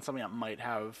lead on something that might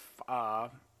have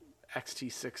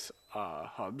XT6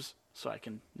 hubs, so I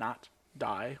can not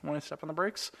die when I step on the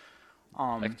brakes.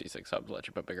 XT6 hubs let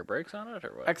you put bigger brakes on it,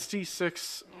 or what?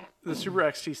 The Subaru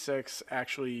XT6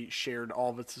 actually shared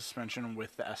all of its suspension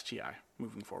with the STI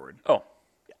moving forward. Oh.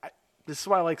 This is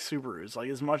why I like Subarus. Like,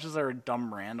 as much as they're a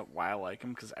dumb brand, why I like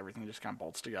them, because everything just kind of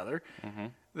bolts together.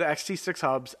 The XT6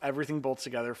 hubs, everything bolts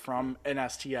together from an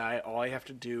STI. All I have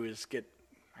to do is get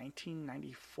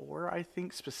 1994, I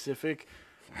think, specific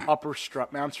upper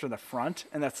strut mounts for the front,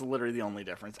 and that's literally the only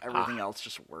difference. Everything else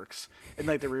just works. And,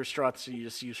 like, the rear struts you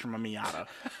just use from a Miata.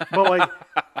 But, like,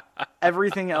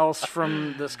 everything else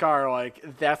from this car,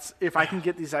 like, that's, if I can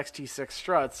get these XT6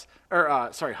 struts,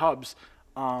 hubs,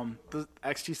 the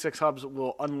XT6 hubs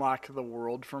will unlock the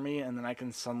world for me, and then I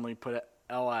can suddenly put an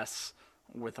LS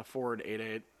with a Ford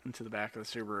 8.8 into the back of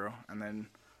the Subaru, and then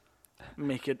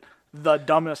make it the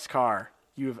dumbest car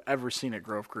you have ever seen at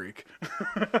Grove Creek.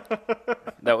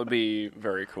 That would be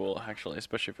very cool, actually,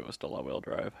 especially if it was still all-wheel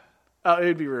drive. It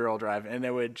would be rear-wheel drive, and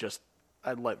it would just,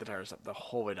 I'd light the tires up the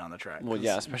whole way down the track. Well,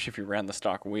 yeah, especially if you ran the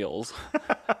stock wheels.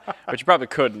 But you probably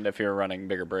couldn't if you were running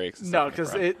bigger brakes. No,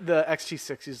 because the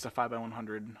XT6 uses a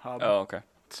 5x100 hub. Oh, okay.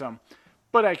 So,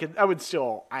 but I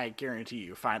guarantee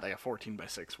you, find like a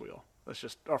 14x6 wheel. That's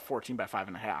just, or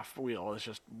 14x5.5 wheel is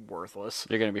just worthless.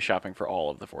 You're going to be shopping for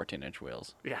all of the 14-inch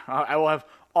wheels. Yeah, I will have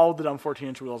all the dumb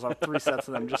 14-inch wheels. I have 3 sets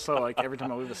of them, just so like every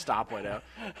time I leave a stoplight out,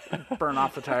 burn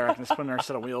off the tire, I can just put another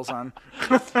set of wheels on.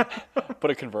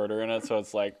 Put a converter in it, so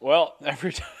it's like, well,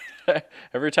 every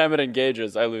time it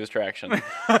engages, I lose traction.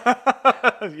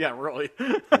 Yeah, really.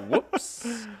 Whoops.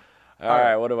 All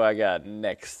right, what do I got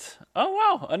next? Oh,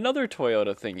 wow, another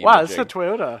Toyota thingy. Wow, it's a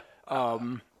Toyota.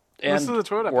 And this is the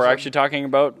Toyota we're episode. actually talking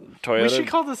about Toyota. We should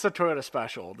call this a Toyota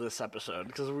special, this episode,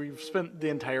 because we've spent the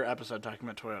entire episode talking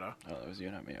about Toyota. Oh, that was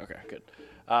you, not me. Okay, good.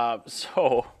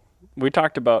 So we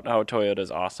talked about how Toyota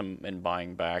is awesome in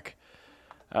buying back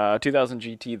 2000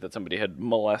 GT that somebody had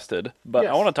molested. But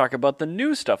Yes. I want to talk about the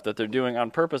new stuff that they're doing on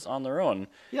purpose on their own.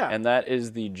 Yeah. And that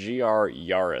is the GR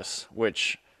Yaris,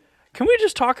 which... Can we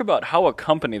just talk about how a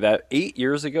company that 8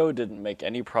 years ago didn't make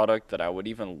any product that I would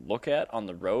even look at on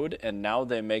the road, and now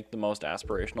they make the most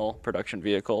aspirational production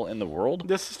vehicle in the world?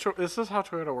 This is how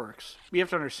Toyota works. You have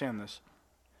to understand this.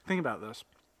 Think about this.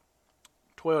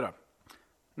 Toyota,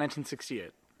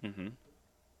 1968. Mm-hmm.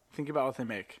 Think about what they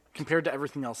make compared to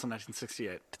everything else in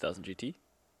 1968. 2000 GT?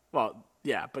 Well,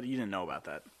 yeah, but you didn't know about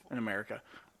that in America.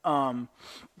 I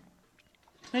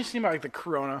just think about like the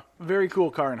Corona, very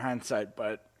cool car in hindsight,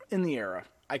 but in the era,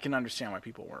 I can understand why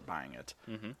people weren't buying it.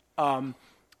 Mm-hmm.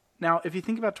 Now, if you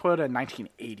think about Toyota in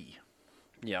 1980,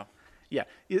 Yeah. yeah,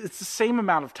 it's the same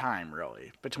amount of time,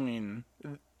 really, between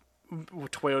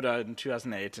Toyota in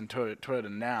 2008 and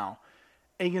Toyota now.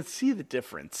 And you can see the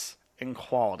difference in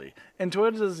quality. And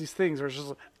Toyota does these things where it's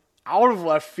just out of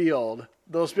left field.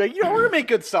 They'll just be like, we're going to make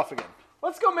good stuff again.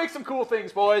 Let's go make some cool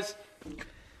things, boys.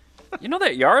 You know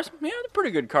that Yaris? Yeah, it's a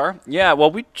pretty good car. Yeah,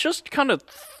 well, we just kind of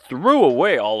threw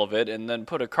away all of it and then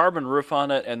put a carbon roof on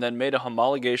it and then made a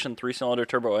homologation 3-cylinder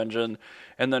turbo engine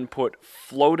and then put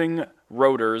floating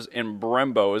rotors in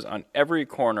Brembos on every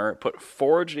corner, put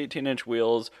forged 18-inch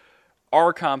wheels,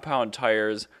 R-compound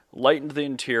tires, lightened the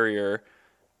interior,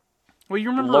 Well, you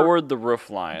remember lowered the roof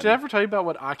line. Did I ever tell you about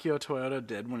what Akio Toyoda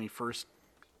did when he first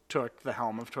took the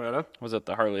helm of Toyota? Was it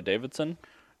the Harley Davidson?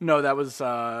 No, that was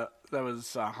Honda.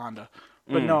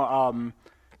 But no,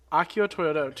 Akio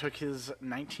Toyoda took his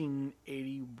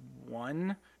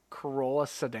 1981 Corolla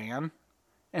sedan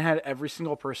and had every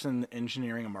single person in the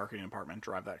engineering and marketing department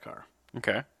drive that car.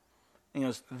 Okay. And he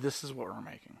goes, "This is what we're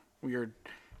making. We are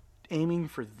aiming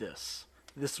for this.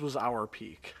 This was our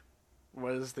peak."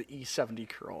 Was the E70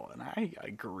 Corolla, and I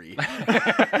agree.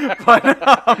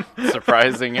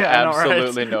 Surprising Yeah, I know, right?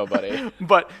 absolutely nobody.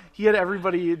 But he had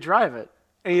everybody drive it.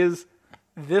 And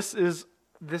this is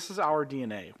our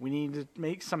DNA. We need to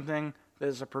make something that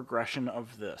is a progression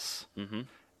of this. Mm-hmm.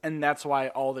 And that's why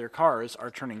all their cars are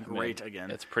turning great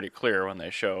again. It's pretty clear when they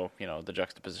show, the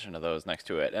juxtaposition of those next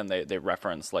to it, and they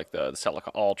reference like the Celica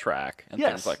All-Track and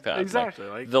things like that. Exactly.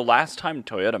 Like, the last time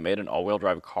Toyota made an all-wheel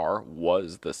drive car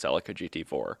was the Celica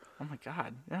GT4. Oh my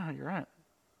God. Yeah, you're right.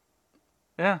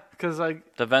 Yeah, because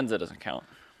like, The Venza doesn't count.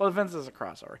 well, the Venza is a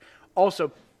crossover.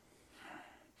 Also,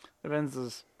 the Venza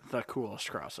is the coolest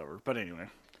crossover. But anyway.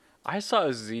 I saw a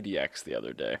ZDX the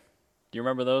other day. Do you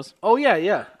remember those? Oh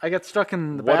yeah. I got stuck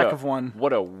in the back of one.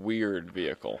 What a weird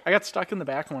vehicle. I got stuck in the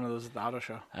back of one of those at the auto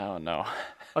show. Oh, no.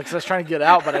 Like, 'cause I was trying to get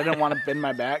out, but I didn't want to bend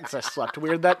my back because I slept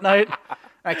weird that night.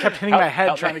 I kept hitting my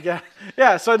head trying to get.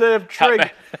 Yeah, so I did have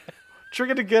Trig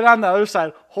had to get on the other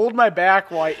side, hold my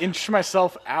back while I inched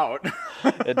myself out.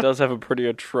 It does have a pretty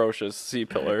atrocious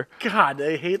C-pillar. God,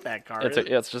 I hate that car.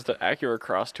 It's just an Acura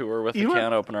Cross Tour with the You know can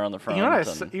what- opener on the front. You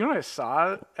know what I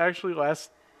saw actually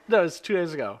No, it was 2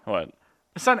 days ago. What?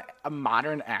 I saw a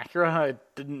modern Acura. I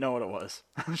didn't know what it was.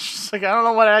 I was just like, I don't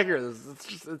know what Acura is.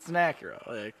 It's an Acura.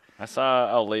 Like, I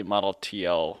saw a late model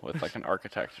TL with like an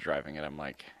architect driving it. I'm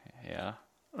like, yeah,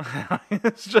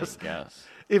 it's just yes,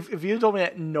 if you told me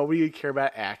that nobody would care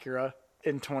about Acura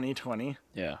in 2020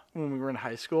 yeah. when we were in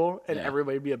high school and Yeah.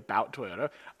 everybody would be about Toyota,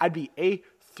 I'd be A,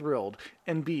 thrilled,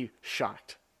 and B,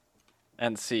 shocked.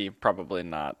 And C, probably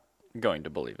not going to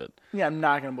believe it. Yeah, I'm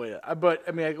not going to believe it. But,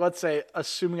 I mean, like, let's say,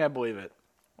 assuming I believe it,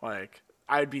 like,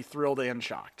 I'd be thrilled and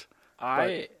shocked.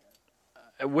 I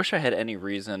wish I had any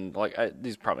reason. Like,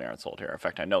 these probably aren't sold here. In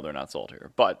fact, I know they're not sold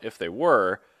here. But if they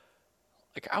were,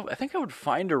 like, I think I would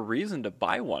find a reason to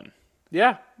buy one.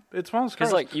 Yeah, it's one of those 'Cause,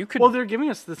 cars. like, you could- Well, they're giving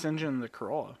us this engine in the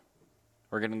Corolla.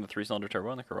 We're getting the 3-cylinder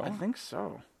turbo in the Corolla. I think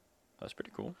so. That's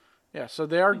pretty cool. Yeah, so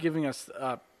they are giving us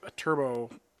a turbo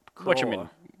Corolla. Which I mean,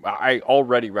 I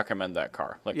already recommend that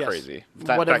car like Yes. crazy. In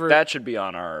Whatever- fact, that should be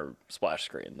on our splash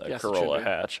screen. The Yes, it should Corolla be.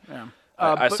 hatch. Yeah.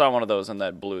 I But- saw one of those in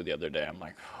that blue the other day. I'm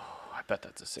like, oh, I bet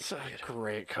that's a It's a 6-speed.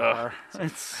 great car.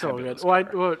 It's so good.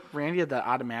 fabulous Well, Randy had that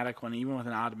automatic one. Even with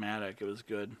an automatic, it was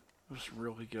good. It was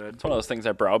really good. It's one of those things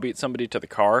I browbeat somebody to the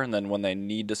car, and then when they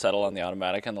need to settle on the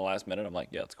automatic in the last minute, I'm like,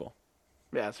 yeah, it's cool.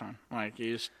 Yeah, that's fine. Like,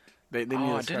 you just, they need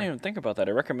Oh, I this didn't car. even think about that.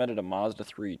 I recommended a Mazda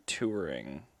 3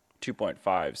 Touring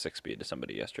 2.5 6-speed to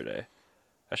somebody yesterday.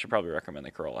 I should probably recommend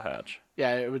the Corolla hatch.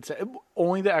 Yeah, it would say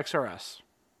only the XRS.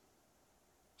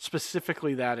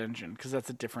 Specifically that engine, because that's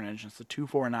a different engine. It's a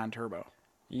 2.4 non-turbo.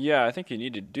 Yeah, I think you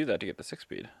need to do that to get the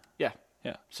 6-speed. Yeah.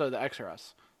 Yeah. So the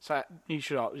XRS. So you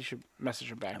should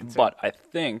message him back and say. But I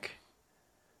think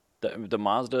the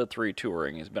Mazda 3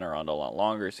 Touring has been around a lot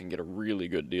longer, so you can get a really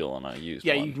good deal on a used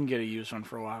yeah, one. you can get a used one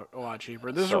for a lot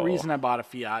cheaper. There's a So- reason I bought a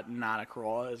Fiat and not a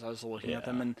Corolla, as I was looking at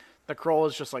them, and the Corolla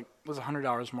is just like was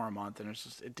 $100 more a month, and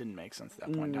it didn't make sense at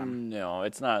that point in time. No,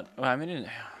 it's not. Well, I mean,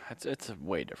 it's a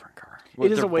way different car.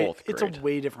 It is They're a way both it's a great.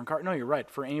 way different car. No, you're right.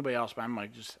 For anybody else, but I'm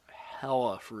like just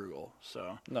hella frugal.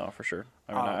 So No, for sure.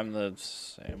 I mean, I'm the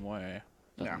same way.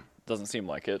 Doesn't seem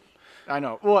like it. I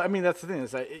know. Well, I mean that's the thing is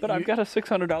that But I've got a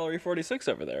 $600 E46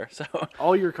 over there, so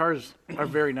all your cars are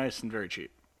very nice and very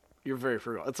cheap. You're very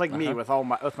frugal. It's like Uh-huh. me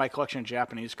with my collection of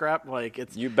Japanese crap. Like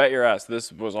it's. you bet your ass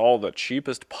this was all the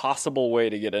cheapest possible way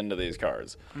to get into these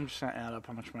cars. I'm just gonna add up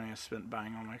how much money I spent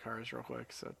buying all my cars real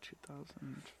quick. So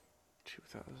 2,000,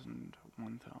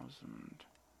 1,000,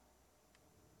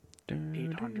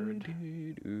 800.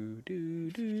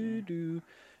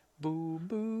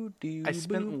 I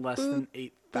spent less than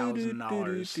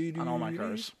 $8,000 on all my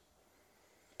cars.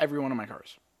 Every one of my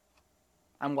cars.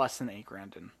 I'm less than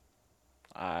 $8,000 in.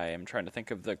 I am trying to think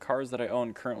of the cars that I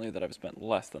own currently that I've spent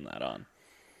less than that on.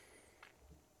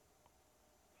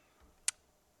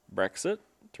 Brexit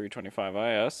 325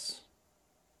 IS.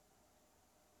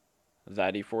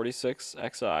 That E46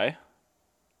 XI.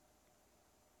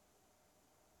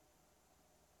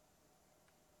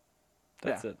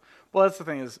 That's Yeah. it. Well, that's the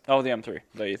thing is, Oh, the M3,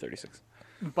 the E36.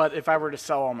 but if I were to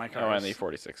sell all my cars, Oh, and the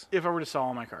E46. if I were to sell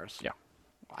all my cars, Yeah.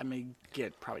 I may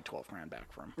get probably $12,000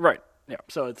 back from. Right. Yeah.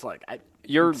 So it's like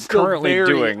You're it's still currently very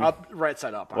doing right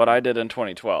side up. on what it. I did in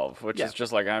 2012, which Yeah. is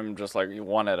just like I'm just like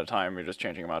one at a time. You're just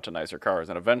changing them out to nicer cars,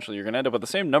 and eventually you're gonna end up with the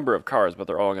same number of cars, but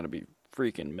they're all gonna be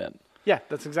freaking mint. Yeah,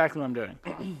 that's exactly what I'm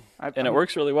doing. And it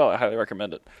works really well. I highly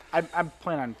recommend it. I'm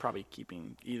planning on probably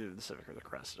keeping either the Civic or the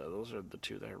Cresta. Those are the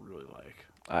two that I really like.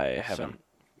 I haven't.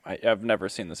 I've never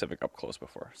seen the Civic up close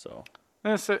before, so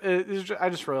And I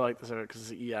just really like the Civic because it's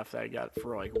the EF that I got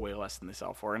for like way less than they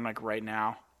sell for, and like right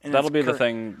now. In that'll its be the current-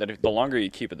 thing that if, the longer you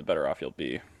keep it, the better off you'll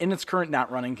be. In its current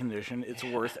not running condition, it's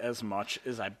worth as much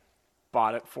as I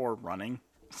bought it for running.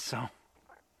 So,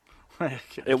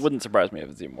 like, It wouldn't surprise me if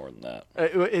it's even more than that.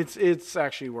 it's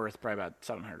actually worth probably about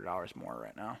 $700 more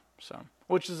right now. So,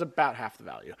 which is about half the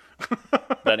value.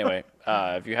 But anyway,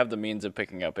 if you have the means of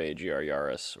picking up a GR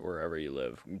Yaris wherever you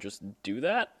live, just do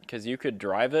that because you could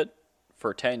drive it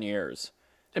for 10 years.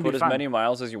 It'd Put be as fine. many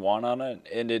miles as you want on it,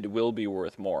 and it will be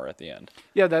worth more at the end.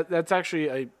 Yeah, that's actually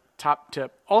a top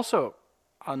tip. Also,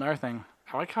 another thing,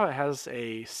 I like how it has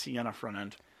a Sienna front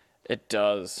end. It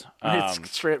does.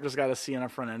 It's straight up just got a Sienna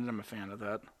front end, and I'm a fan of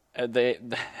that.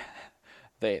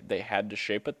 They had to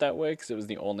shape it that way because it was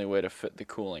the only way to fit the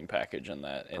cooling package in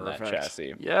that Perfect.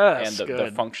 chassis. Yes, and the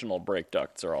good. functional brake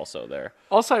ducts are also there.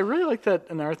 Also, I really like that.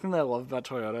 Another thing that I love about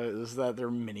Toyota is that their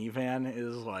minivan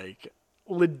is like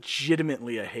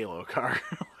legitimately a Halo car.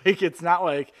 Like, it's not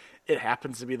like it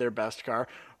happens to be their best car,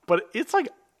 but it's like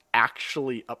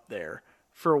actually up there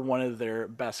for one of their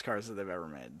best cars that they've ever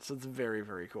made. So it's very,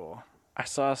 very cool. I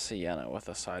saw a Sienna with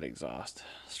a side exhaust,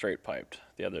 straight piped,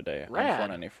 the other day on Rad.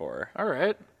 494. All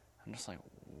right. I'm just like,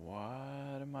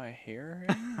 what am I hearing?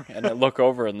 And I look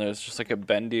over, and there's just like a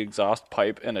bendy exhaust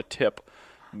pipe and a tip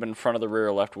in front of the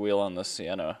rear left wheel on the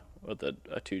Sienna with a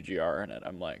 2GR in it.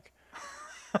 I'm like,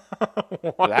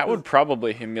 that would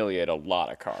probably humiliate a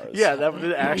lot of cars. Yeah, that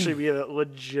would actually be a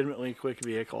legitimately quick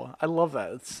vehicle. I love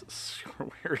that. It's super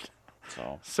weird.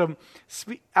 So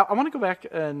I want to go back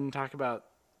and talk about,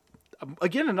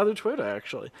 again, another Toyota,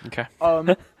 actually. Okay.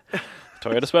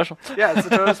 Toyota special. Yeah, it's a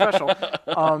Toyota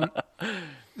special.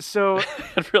 So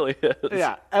It really is.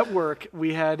 yeah, at work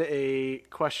we had a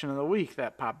question of the week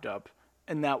that popped up,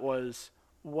 and that was,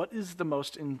 what is the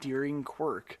most endearing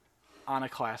quirk on a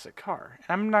classic car?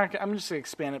 And I'm just gonna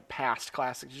expand it past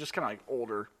classics, just kind of like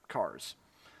older cars.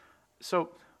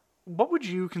 So what would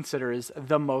you consider is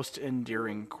the most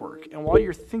endearing quirk? And while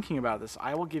you're thinking about this,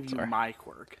 I will give you my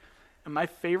quirk. And my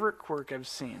favorite quirk I've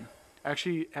seen, I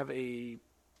actually have a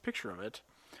picture of it,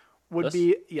 would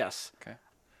be, yes, Okay.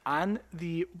 on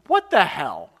the, what the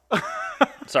hell?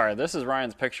 Sorry, this is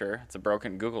Ryan's picture. It's a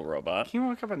broken Google robot. Can you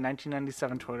look up a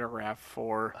 1997 Toyota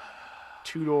RAV4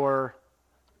 two-door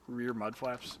rear mud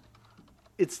flaps?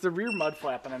 It's the rear mud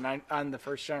flap on the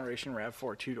first generation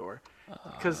RAV4 two-door.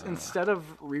 Because instead of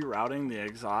rerouting the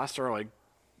exhaust or like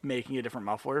making a different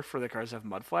muffler for the cars that have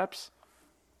mud flaps,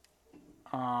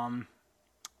 do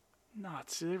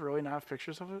they really not have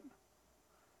pictures of it?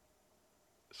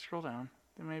 Scroll down.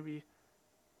 They may be.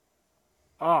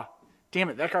 Oh, damn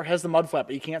it! That car has the mud flap,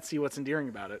 but you can't see what's endearing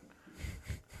about it.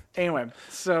 Anyway,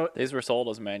 so These were sold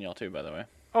as manual too, by the way.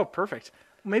 oh, perfect.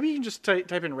 Maybe you can just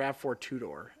type in RAV4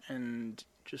 two-door and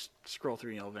just scroll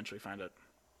through and you'll eventually find it.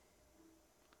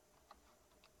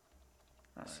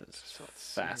 This is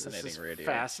fascinating radio.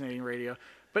 Fascinating radio.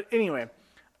 But anyway,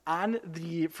 on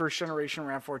the first generation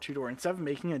RAV4 two-door, instead of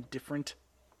making a different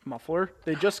muffler,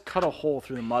 they just cut a hole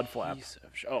through the mud flap.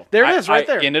 There it is, right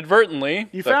there. Inadvertently,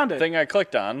 You found it. Thing I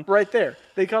clicked on. Right there.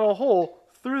 They cut a hole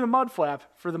through the mud flap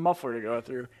for the muffler to go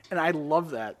through. And I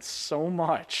love that so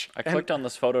much. I clicked on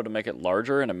this photo to make it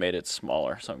larger, and it made it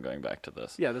smaller. So I'm going back to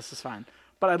this. Yeah, this is fine.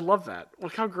 But I love that.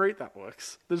 Look how great that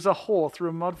looks. There's a hole through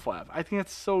a mud flap. I think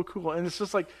it's so cool. And it's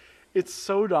just like, it's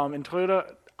so dumb. And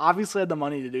Toyota obviously had the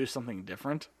money to do something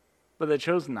different, but they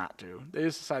chose not to. They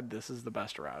just decided this is the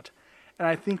best route. And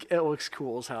I think it looks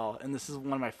cool as hell. And this is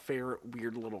one of my favorite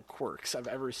weird little quirks I've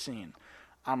ever seen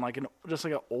on like just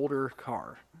like an older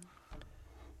car.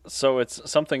 So it's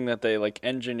something that they like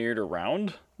engineered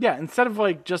around. Yeah, instead of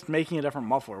like just making a different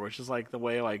muffler, which is like the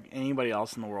way like anybody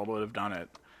else in the world would have done it.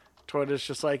 Toyota's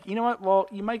just like, you know what? Well,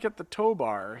 you might get the tow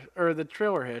bar or the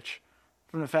trailer hitch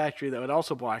from the factory that would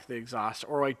also block the exhaust,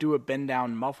 or like do a bend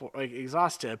down muffler, like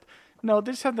exhaust tip. No,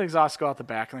 they just have the exhaust go out the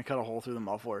back and they cut a hole through the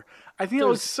muffler. I think it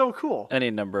looks so cool.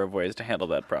 Any number of ways to handle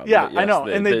that problem. Yeah, but yes, I know,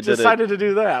 and they decided to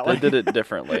do that. They did it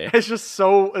differently. It's just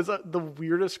so it's the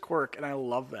weirdest quirk, and I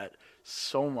love that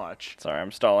so much. Sorry,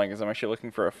 I'm stalling because I'm actually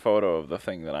looking for a photo of the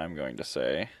thing that I'm going to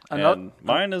say. And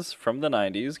mine is from the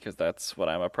 90s because that's what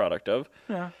I'm a product of.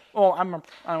 Yeah. Well,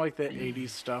 I like the 80s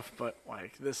stuff, but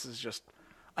like this is just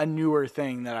a newer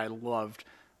thing that I loved.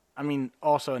 I mean,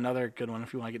 also another good one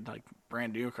if you want to get like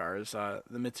brand new cars, the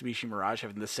Mitsubishi Mirage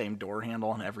having the same door handle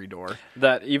on every door.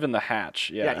 That even the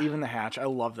hatch, yeah. Yeah, even the hatch. I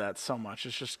love that so much.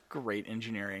 It's just great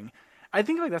engineering. I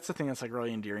think like that's the thing that's like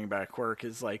really endearing about a quirk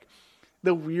is like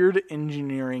the weird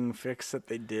engineering fix that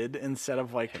they did instead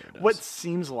of like what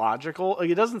seems logical. Like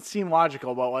it doesn't seem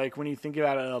logical, but like when you think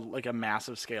about it at like a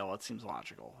massive scale, it seems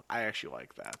logical. I actually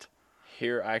like that.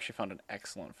 Here, I actually found an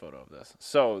excellent photo of this.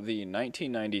 So the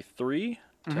 1993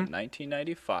 to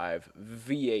 1995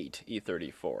 V8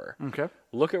 E34. Okay.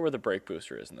 Look at where the brake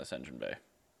booster is in this engine bay.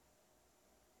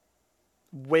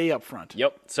 Way up front.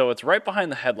 Yep. So it's right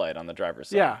behind the headlight on the driver's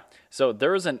side. Yeah. So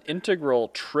there is an integral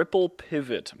triple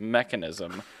pivot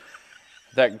mechanism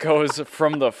that goes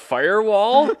from the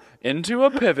firewall into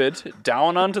a pivot,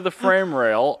 down onto the frame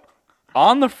rail,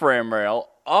 on the frame rail,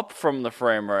 up from the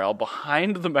frame rail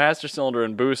behind the master cylinder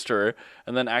and booster,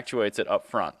 and then actuates it up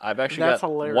front. I've actually That's got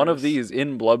hilarious. one of these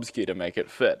in Blubsky to make it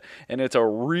fit, and it's a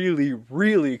really,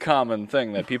 really common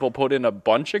thing that people put in a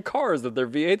bunch of cars that they're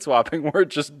V8 swapping where it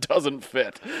just doesn't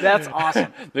fit. That's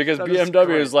awesome. Because That is BMW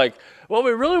great. is like, well,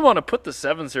 we really want to put the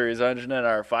 7 Series engine in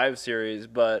our 5 Series,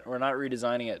 but we're not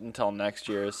redesigning it until next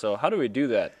year. So how do we do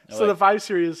that? So the 5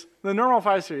 Series, the normal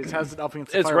 5 Series has it up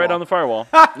against the it's firewall. right on the firewall.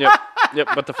 Yep.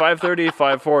 But the 530,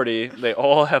 540, they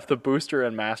all have the booster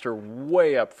and master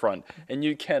way up front, and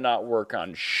you cannot work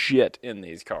on shit in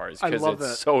these cars because love it's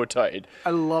that. so tight. I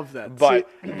love that. But-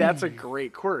 See, that's a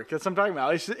great quirk. That's what I'm talking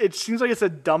about. It seems like it's the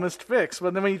dumbest fix,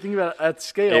 but then when you think about it at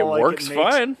scale, It like, works it makes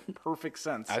fine. perfect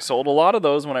sense. I sold a lot of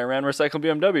those when I ran recycled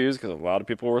BMWs because a lot of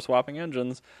people were swapping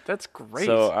engines. That's great.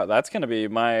 So that's going to be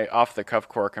my off-the-cuff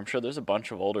quirk. I'm sure there's a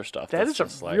bunch of older stuff. That that's is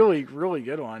just a like, really, really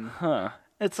good one. huh.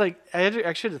 It's like I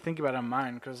actually had to think about it on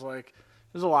mine because like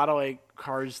there's a lot of like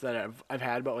cars that I've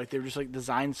had, but like they were just like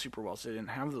designed super well, so they didn't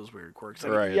have those weird quirks.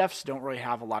 Like Right. EFs don't really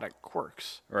have a lot of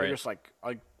quirks. Right. They're just like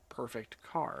a perfect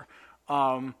car.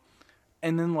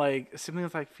 And then like same thing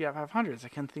with like Fiat 500s. I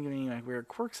can't think of any like weird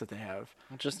quirks that they have.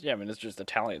 Just I mean, it's just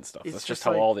Italian stuff. It's That's just just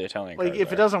how like- all the Italian cars Like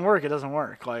if are. it doesn't work, it doesn't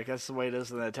work. Like that's the way it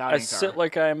is in the Italian I car. sit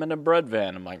like I'm in a bread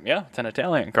van. I'm like, yeah, it's an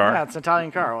Italian car. Yeah, it's an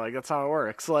Italian car. Like that's how it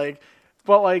works. Like,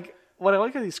 but like what I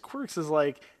like of these quirks is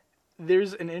like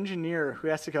there's an engineer who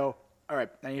has to go. All right,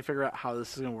 I need to figure out how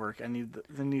this is gonna work. I need to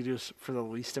do this for the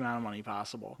least amount of money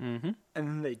possible. Mm-hmm. And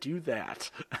then they do that.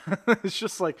 It's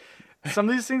just like some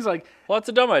of these things. Like Well, that's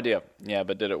a dumb idea. Yeah,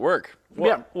 but did it work? Well,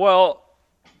 Yeah. Well,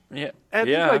 yeah. I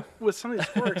yeah. think like with some of these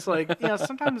quirks, like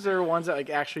sometimes there are ones that like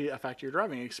actually affect your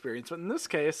driving experience. But in this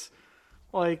case,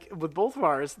 like with both of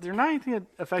ours, they're not anything that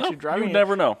affects No, your driving. you would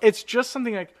never know. It's just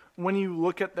something like when you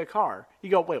look at the car, you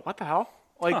go, "Wait, what the hell?"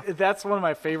 Like that's one of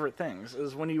my favorite things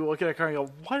is when you look at a car and you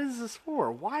go, "What is this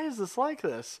for? Why is this like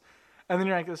this?" And then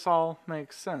you're like, "This all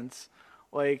makes sense."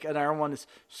 Like another one is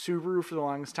Subaru for the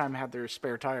longest time had their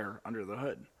spare tire under the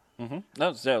hood. That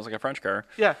was, yeah, it was like a French car.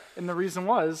 Yeah, and the reason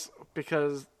was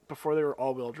because before they were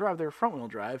all-wheel drive, they were front-wheel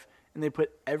drive, and they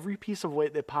put every piece of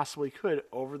weight they possibly could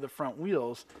over the front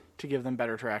wheels to give them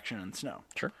better traction in snow.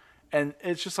 Sure. And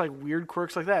it's just like weird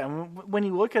quirks like that. And when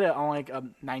you look at it on like a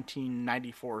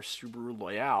 1994 Subaru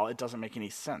Loyale, it doesn't make any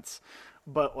sense.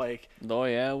 But like Oh,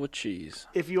 yeah, with cheese.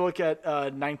 if you look at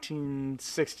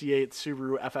 1968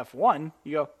 Subaru FF1,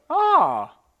 you go,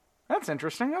 "Oh, that's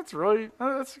interesting. That's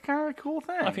a kind of cool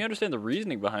thing." If you understand the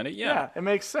reasoning behind it, Yeah, it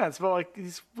makes sense. But like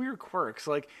these weird quirks,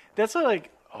 like that's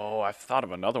like Oh, I've thought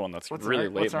of another one that's What's really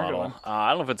another- late what's another model. one? I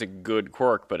don't know if it's a good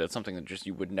quirk, but it's something that just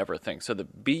you would never think. So the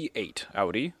B8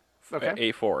 Audi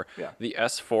Okay. A4, Yeah. the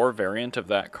S4 variant of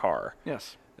that car,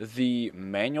 yes. the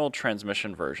manual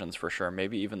transmission versions for sure,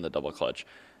 maybe even the double clutch.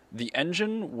 The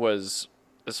engine was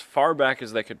as far back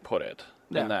as they could put it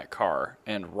Yeah. in that car,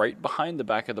 and right behind the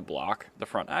back of the block, the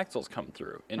front axles come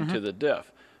through into the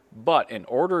diff. But in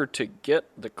order to get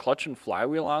the clutch and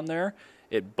flywheel on there,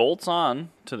 it bolts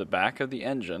on to the back of the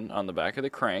engine on the back of the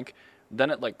crank. Then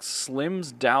it like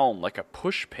slims down like a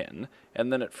push pin,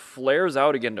 and then it flares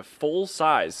out again to full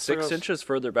size, 6 goes- inches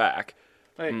further back.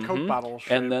 Like Coke bottle.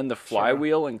 And then the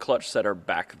flywheel and clutch set are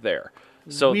back there.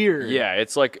 So Weird. yeah,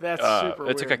 it's like That's super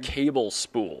it's like a weird. cable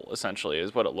spool essentially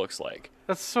is what it looks like.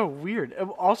 That's so weird.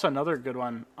 Also, another good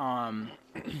one.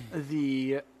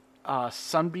 The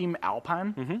Sunbeam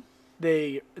Alpine. Mm-hmm.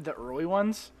 The early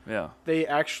ones. Yeah. They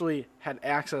actually had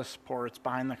access ports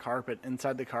behind the carpet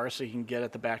inside the car, so you can get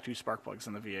at the back two spark plugs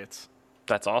in the V8s.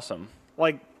 That's awesome.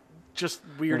 Like, just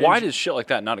weird. Why does shit like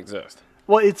that not exist?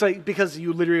 Well, it's like because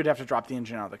you literally would have to drop the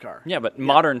engine out of the car. Yeah, but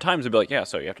modern times would be like, yeah,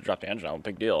 so you have to drop the engine out,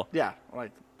 big deal. Yeah,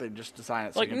 like they just design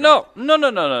it. So Like, you can no, drop-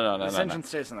 no, This no. engine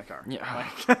stays in the car. Yeah.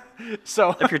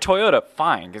 So If you're Toyota,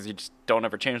 fine, because you just don't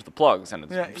ever change the plugs, and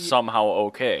it's Yeah, somehow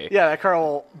okay. yeah, that car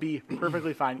will be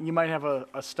perfectly fine. You might have a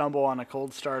stumble on a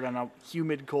cold start on a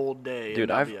humid, cold day. Dude,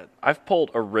 and that'll be it. I've pulled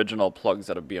original plugs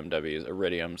out of BMWs,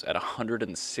 Iridiums, at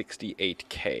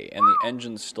 168K, and the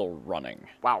engine's still running.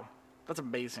 Wow, that's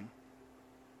amazing.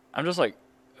 I'm just like,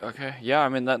 okay, yeah, I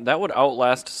mean, that would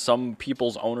outlast some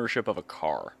people's ownership of a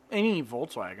car. Any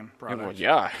Volkswagen product. Well,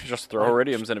 yeah, just throw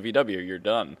Iridiums in a VW, you're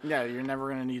done. Yeah, you're never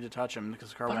gonna need to touch them because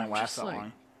the car But won't I'm last just that like-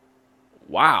 long.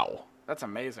 Wow. That's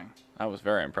amazing. I was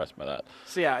very impressed by that.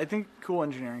 So yeah, I think cool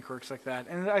engineering quirks like that,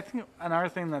 and I think another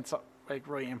thing that's like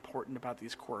really important about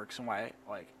these quirks and why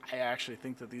like I actually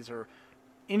think that these are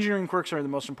engineering quirks are the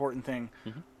most important thing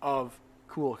of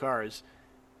cool cars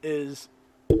is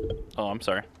Oh, I'm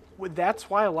sorry. that's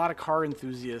why a lot of car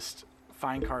enthusiasts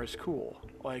find cars cool,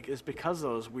 like is because of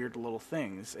those weird little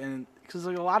things. And because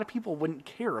like, a lot of people wouldn't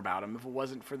care about them if it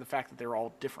wasn't for the fact that they're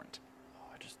all different.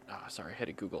 Sorry, I hit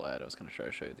a Google ad. I was going to try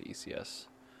to show you the ECS.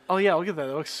 Oh yeah, look at that.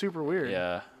 It looks super weird.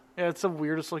 Yeah. Yeah, it's the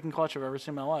weirdest looking clutch I've ever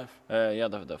seen in my life. Yeah,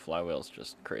 the flywheel's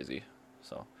just crazy.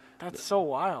 So That's so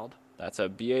wild. that's a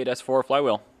B8 S4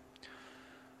 flywheel.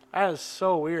 That is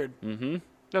so weird. Mm-hmm.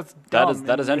 That's That dumb is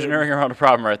and engineering around a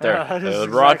problem right there. Yeah, that is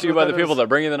Brought to exactly you by what the that people is. that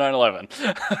bring you the 911.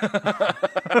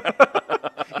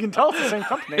 You can tell it's the same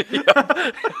company.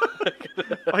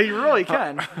 Well, you really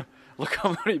can. Look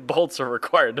how many bolts are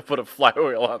required to put a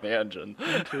flywheel on the engine.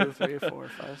 2, 3, 4,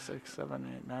 5, 6,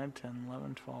 7, 8, 9, 10,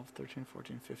 11, 12, 13,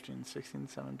 14, 15, 16,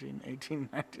 17, 18,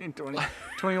 19, 20,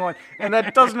 21. And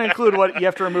that doesn't include what you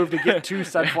have to remove to get to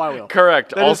said flywheel.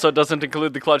 Correct. That Also doesn't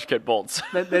include the clutch kit bolts.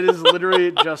 That is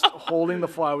literally just holding the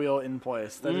flywheel in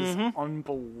place. That is Mm-hmm.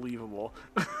 unbelievable.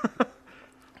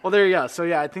 Well, there you go. So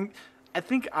yeah, I think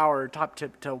our top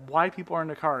tip to why people are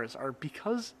into cars are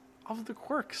because of the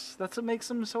quirks. That's what makes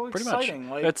them so Pretty exciting.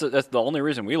 much. Like, That's the only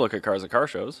reason we look at cars at car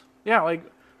shows. yeah, like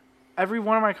every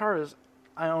one of my cars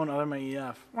I own other than my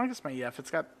EF. Well, I guess my EF,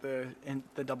 it's got the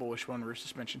double wishbone rear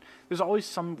suspension. There's always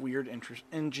some weird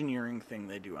engineering thing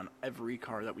they do on every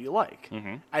car that we like.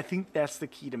 Mm-hmm. I think that's the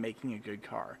key to making a good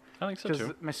car. I think so Because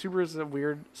too. my Subaru is a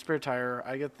weird spare tire.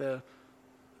 I get the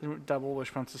double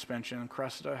wishbone suspension.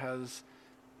 Cressida has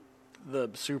the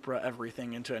Supra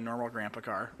everything into a normal grandpa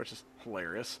car, which is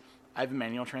hilarious. I have a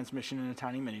manual transmission in a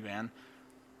tiny minivan.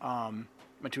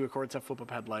 My 2 Accords have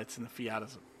flip-up headlights, and the Fiat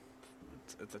is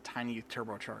it's a tiny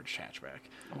turbocharged hatchback.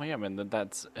 Well, yeah, man,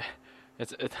 that's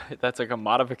like a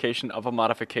modification of a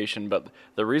modification. But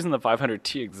the reason the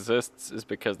 500T exists is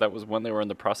because that was when they were in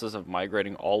the process of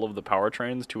migrating all of the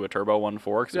powertrains to a turbo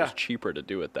 1.4 because it was Yeah. cheaper to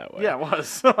do it that way. Yeah, it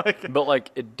was. But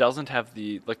like it doesn't have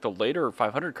the later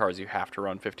 500 cars, you have to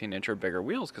run 15-inch or bigger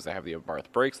wheels because they have the Abarth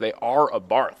brakes. They are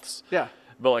Abarths. Yeah.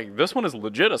 But like this one is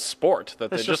legit a sport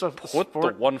that It's they just just a put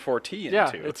sport. the 1.4T into.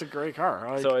 Yeah, it's a great car.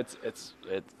 Like, so it's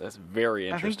very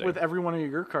I interesting. think with every one of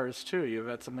your cars, too, you've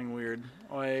had something weird.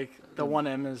 Like, the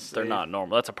 1M is... They're not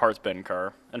normal. That's a parts bin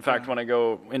car. In fact, when I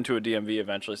go into a DMV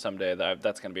eventually someday,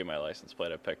 that's going to be my license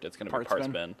plate I picked. It's going to be parts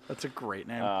bin. That's a great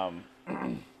name.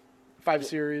 5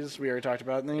 Series, we already talked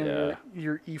about. And then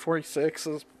your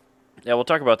E46 is... Yeah, we'll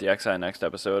talk about the XI next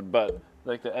episode, but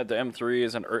like the M3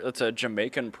 is it's a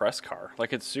Jamaican press car.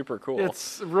 Like it's super cool.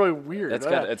 It's really weird. It's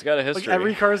got a history. Like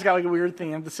every car's got like a weird thing.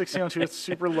 You have the 1602, it's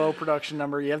super low production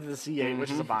number. You have the Z8,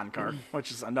 which is a Bond car,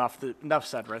 which is enough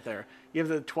said right there. You have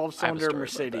the 12-cylinder story about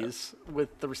Mercedes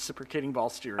with the reciprocating ball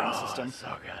steering system. It's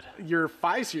so good. Your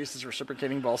 5 Series is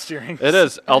reciprocating ball steering. It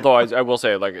is. Although I will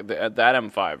say, like that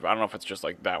M5, I don't know if it's just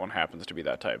like that one happens to be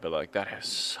that type, but like that has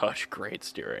such great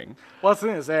steering. Well, that's the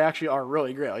thing is they actually are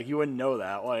really great. Like you wouldn't know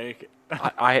that. Like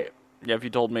Yeah, if you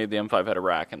told me the M5 had a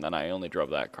rack and then I only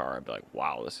drove that car, I'd be like,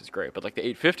 wow, this is great. But like the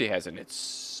 850 has it, and it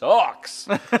sucks.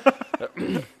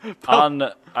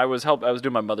 I was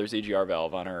doing my mother's EGR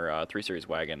valve on her 3 Series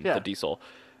wagon, Yeah. the diesel.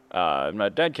 My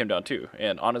dad came down too,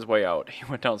 and on his way out, he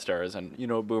went downstairs, and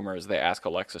boomers, they ask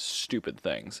Alexa stupid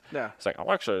things. Yeah. It's like,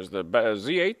 Alexa, is the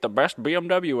Z8 the best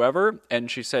BMW ever?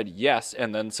 And she said yes,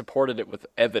 and then supported it with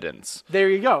evidence. there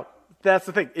you go. That's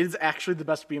the thing. It is actually the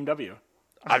best BMW.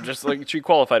 I'm just like, she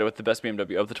qualified it with the best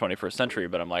BMW of the 21st century,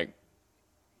 but I'm like,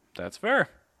 that's fair.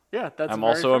 Yeah, that's I'm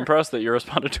very also fair. impressed that you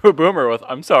responded to a boomer with,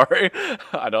 I'm sorry,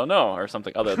 I don't know, or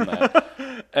something other than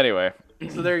that. Anyway,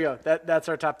 So there you go. That's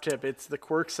our top tip. It's the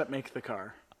quirks that make the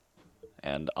car.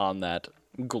 and on that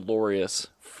glorious,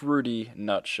 fruity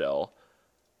nutshell,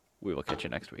 we will catch you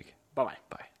next week. Bye-bye.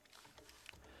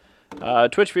 Bye.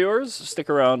 Twitch viewers, stick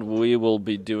around. We will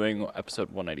be doing episode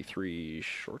 193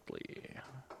 shortly.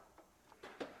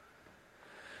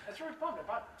 That's really bummed. I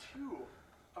bought 2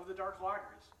 of the dark lagers.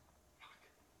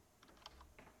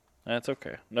 That's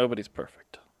okay. Nobody's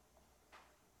perfect.